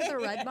back to the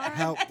Red Bar?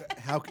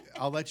 How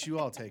I'll let you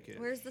all take it.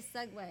 Where's the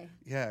segue?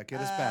 Yeah, get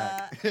us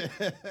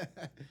back.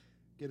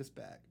 Get us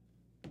back.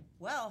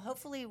 Well,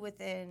 hopefully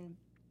within.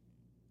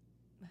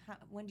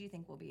 When do you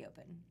think we'll be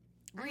open?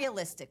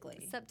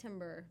 Realistically,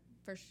 September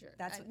for sure.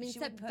 That's I what- mean,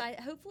 should we put-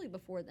 hopefully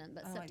before then,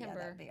 but Oh, September.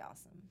 Yeah, that'd be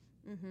awesome.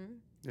 Mm-hmm.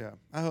 Yeah,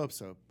 I hope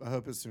so. I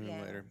hope it's sooner Yeah.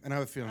 than later, and I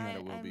have a feeling that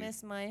it will I be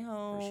miss my for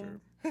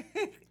home. sure.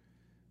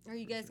 Are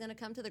you guys gonna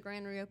come to the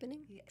grand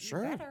reopening? You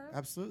Sure, better.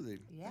 absolutely.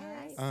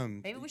 Yes.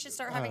 Um, Maybe we should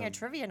start having a um,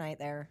 trivia night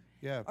there.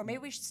 Yeah, Or maybe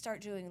we should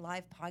start doing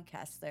live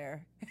podcasts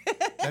there.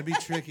 that'd be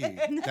tricky.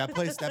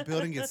 That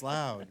building gets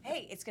loud.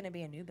 Hey, it's going to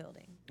be a new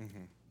building.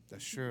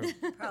 That's true.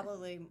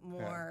 Probably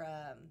more.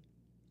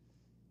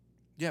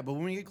 Yeah, but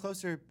when we get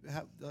closer,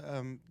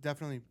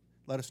 definitely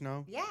let us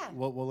know. Yeah.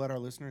 We'll let our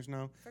listeners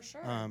know. For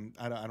sure.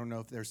 I don't know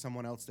if there's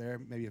someone else there,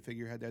 maybe a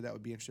figurehead there that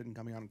would be interested in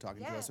coming on and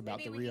talking to us about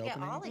maybe the we could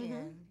reopening. get Ollie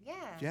in. Yeah.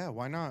 Yeah,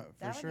 why not?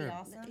 That For would sure. be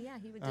awesome. Yeah,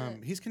 he would do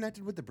it. He's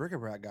connected with the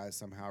bric-a-brac guys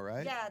somehow,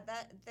 right? Yeah,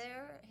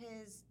 they're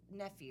his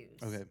nephews.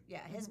 Okay.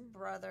 Yeah, his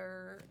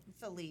brother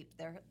Philippe,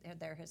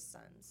 they're his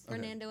sons. Okay.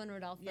 Fernando and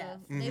Rodolfo. Yes.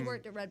 They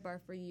worked at Red Bar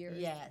for years.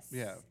 Yes.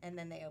 Yeah. And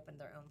then they opened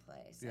their own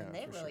place. Yeah, and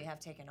they for really sure. have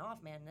taken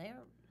off, man.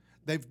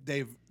 They've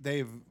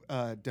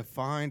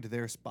defined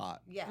their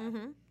spot. Yeah.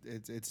 Mm-hmm.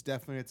 It's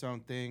definitely its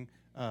own thing.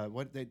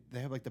 What they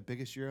have like the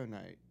biggest Euro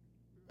night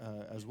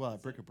as well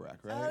at bric-a-brac,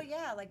 right? Oh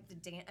yeah, like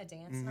a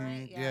dance Mhm.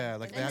 night. Yeah,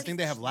 like And I think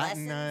they have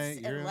Latin night,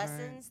 and Euro night.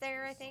 lessons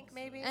there. I think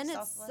maybe. And it's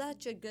Salsa lessons.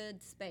 such a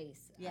good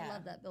space. I Yeah.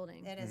 love that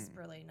building. It is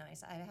really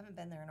nice. I haven't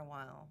been there in a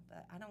while,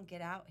 but I don't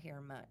get out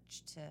here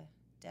much to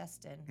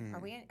Destin.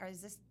 Or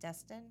is this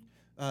Destin?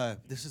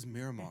 This is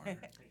Miramar.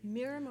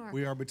 Miramar.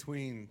 We are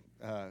between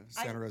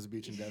Santa Rosa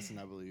Beach and Destin,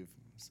 I believe.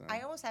 So.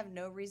 I almost have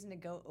no reason to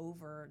go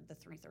over the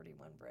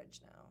 331 bridge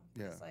now.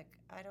 Yeah. It's like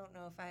I don't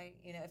know if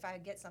if I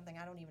get something,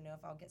 I don't even know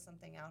if I'll get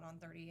something out on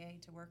 30A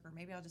to work, or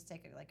maybe I'll just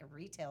take a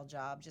retail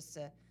job just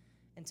to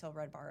until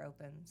Red Bar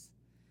opens.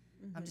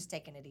 I'm just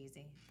taking it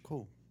easy.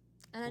 Cool.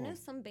 And I know Cool.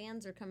 some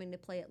bands are coming to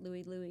play at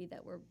Louie Louie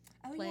that were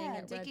playing at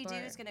Red Dickie Bar.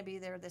 Doo is going to be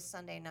there this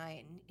Sunday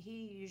night, and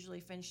he usually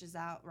finishes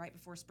out right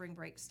before spring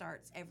break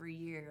starts every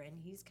year, and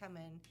he's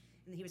coming.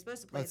 And he was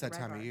supposed to play. That's at that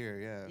the Red time Bar. of year,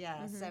 yeah.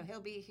 Yeah, so he'll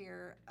be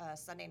here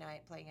Sunday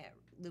night playing at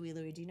Louie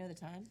Louie. Do you know the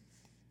time?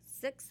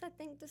 6, I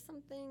think, to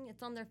something.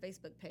 It's on their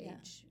Facebook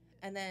page.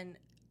 And then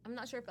I'm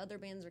not sure if other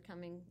bands are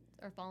coming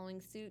or following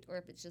suit, or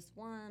if it's just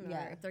one,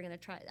 Yeah. or if they're gonna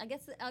try. I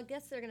guess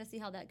they're gonna see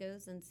how that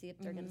goes and see if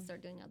they're gonna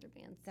start doing other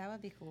bands. that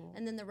would be cool.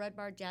 And then the Red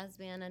Bar Jazz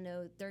Band, I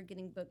know they're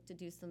getting booked to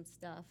do some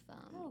stuff.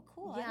 Oh,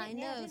 cool. Yeah, I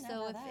know.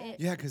 So if it,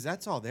 Yeah, because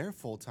that's all their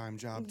full-time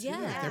job too.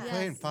 Yeah, If they're yes,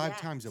 playing 5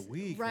 yes. times a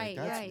week, Right,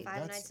 like, that's, right. 5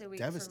 that's nights a week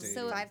from devastating.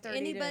 so 5:30 to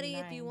anybody,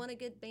 if 9. you want a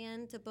good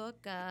band to book,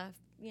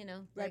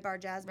 Red Bar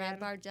Jazz Red Band.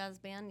 Bar Jazz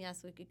Band,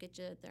 yes, we could get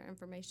you their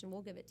information.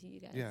 We'll give it to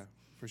you guys. Yeah,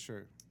 for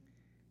sure.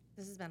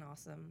 This has been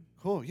awesome.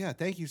 Cool. Yeah,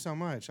 thank you so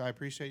much. I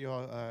appreciate you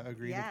all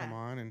agreeing to Yeah. come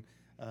on and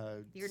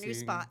Your new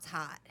seeing- spot's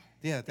hot.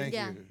 Yeah, thank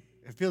Yeah. you.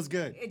 It feels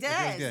good. It feels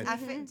does. good.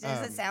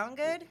 Does it sound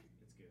good?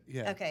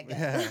 Yeah. Okay, good.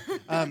 Yeah.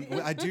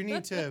 Well, I do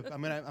need to.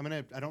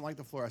 I don't like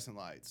the fluorescent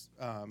lights.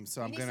 So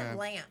You I'm need gonna. some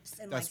lamps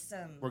and like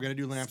some. We're gonna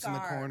do lamps in the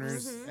stars.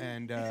 corners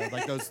and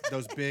like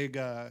those big.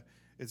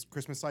 It's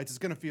Christmas lights. It's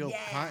gonna feel.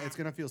 Yeah. It's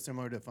gonna feel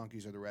similar to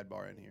Funky's or the Red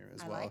Bar in here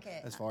as I well. like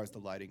it. As far as the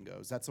lighting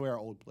goes, that's the way our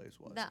old place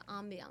was. That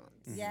ambiance.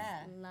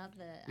 Yeah. Love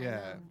it.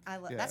 Yeah. I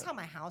love. Yeah. That's how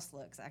my house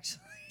looks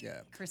actually.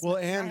 Yeah. Christmas. Well,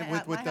 and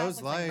My with house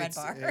those looks like Red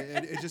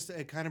lights, Bar.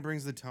 it kind of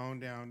brings the tone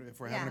down if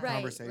we're having a Yeah. Right,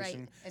 conversation.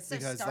 right. It's so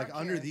Because stark like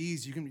under here.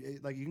 these, you can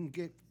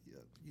get.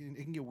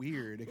 It can get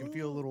weird. It can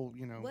feel a little,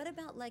 What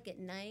about like at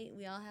night?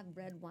 We all have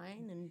red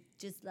wine and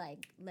just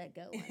like let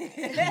go. On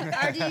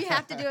it? Or do you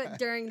have to do it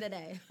during the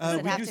day? Does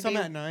it we have do to some be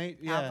at night,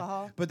 yeah.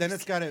 alcohol? But then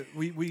it's got to.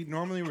 We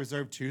normally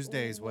reserve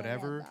Tuesdays,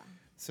 whatever. Whatever.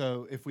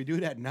 So if we do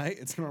it at night,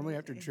 it's normally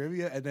after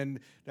trivia, and then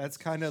that's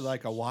kind of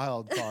like a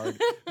wild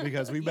card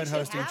because we've been should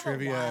hosting have a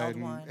trivia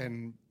wild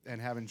one. and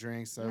having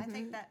drinks. So I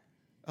think that.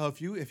 oh, if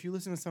you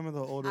listen to some of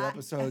the older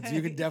episodes,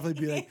 you could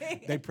definitely be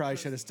like, they probably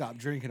should have stopped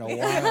drinking a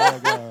while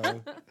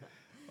ago.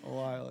 A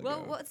while ago.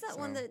 Well, what's that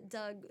one So- that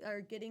Doug,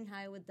 or Getting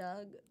High with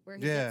Doug, where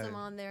he Yeah. gets them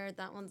on there?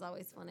 That one's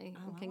always funny.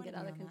 Oh, It I can wanna get be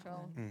out of on that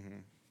control.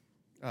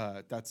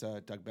 one. That's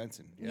Doug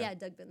Benson. Yeah,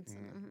 Doug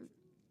Benson.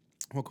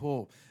 Well,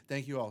 cool.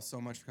 Thank you all so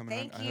much for coming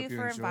Thank on. I you hope you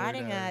for enjoyed,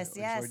 inviting us.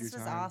 Yes, enjoyed your this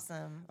was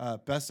time. awesome.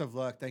 Best of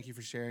luck. Thank you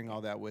for sharing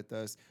all that with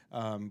us.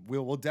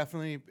 We'll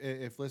definitely,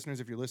 if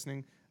you're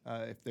listening,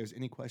 if there's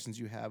any questions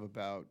you have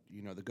about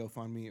the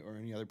GoFundMe or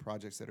any other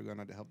projects that are going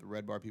on to help the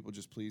Red Bar people,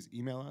 just please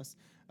email us.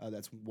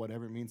 That's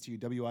whatever it means to you.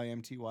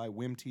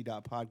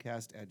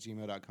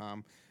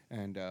 wimty.podcast@gmail.com,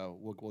 and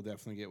we'll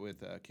definitely get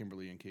with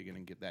Kimberly and Keagan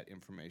and get that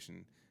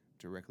information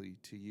directly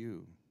to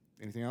you.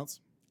 Anything else?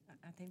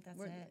 I think that's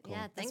We're- it.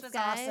 Yeah, This thanks, was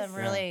guys. awesome.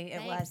 Really, it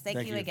Thanks. was.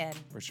 Thank you again.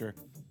 For sure.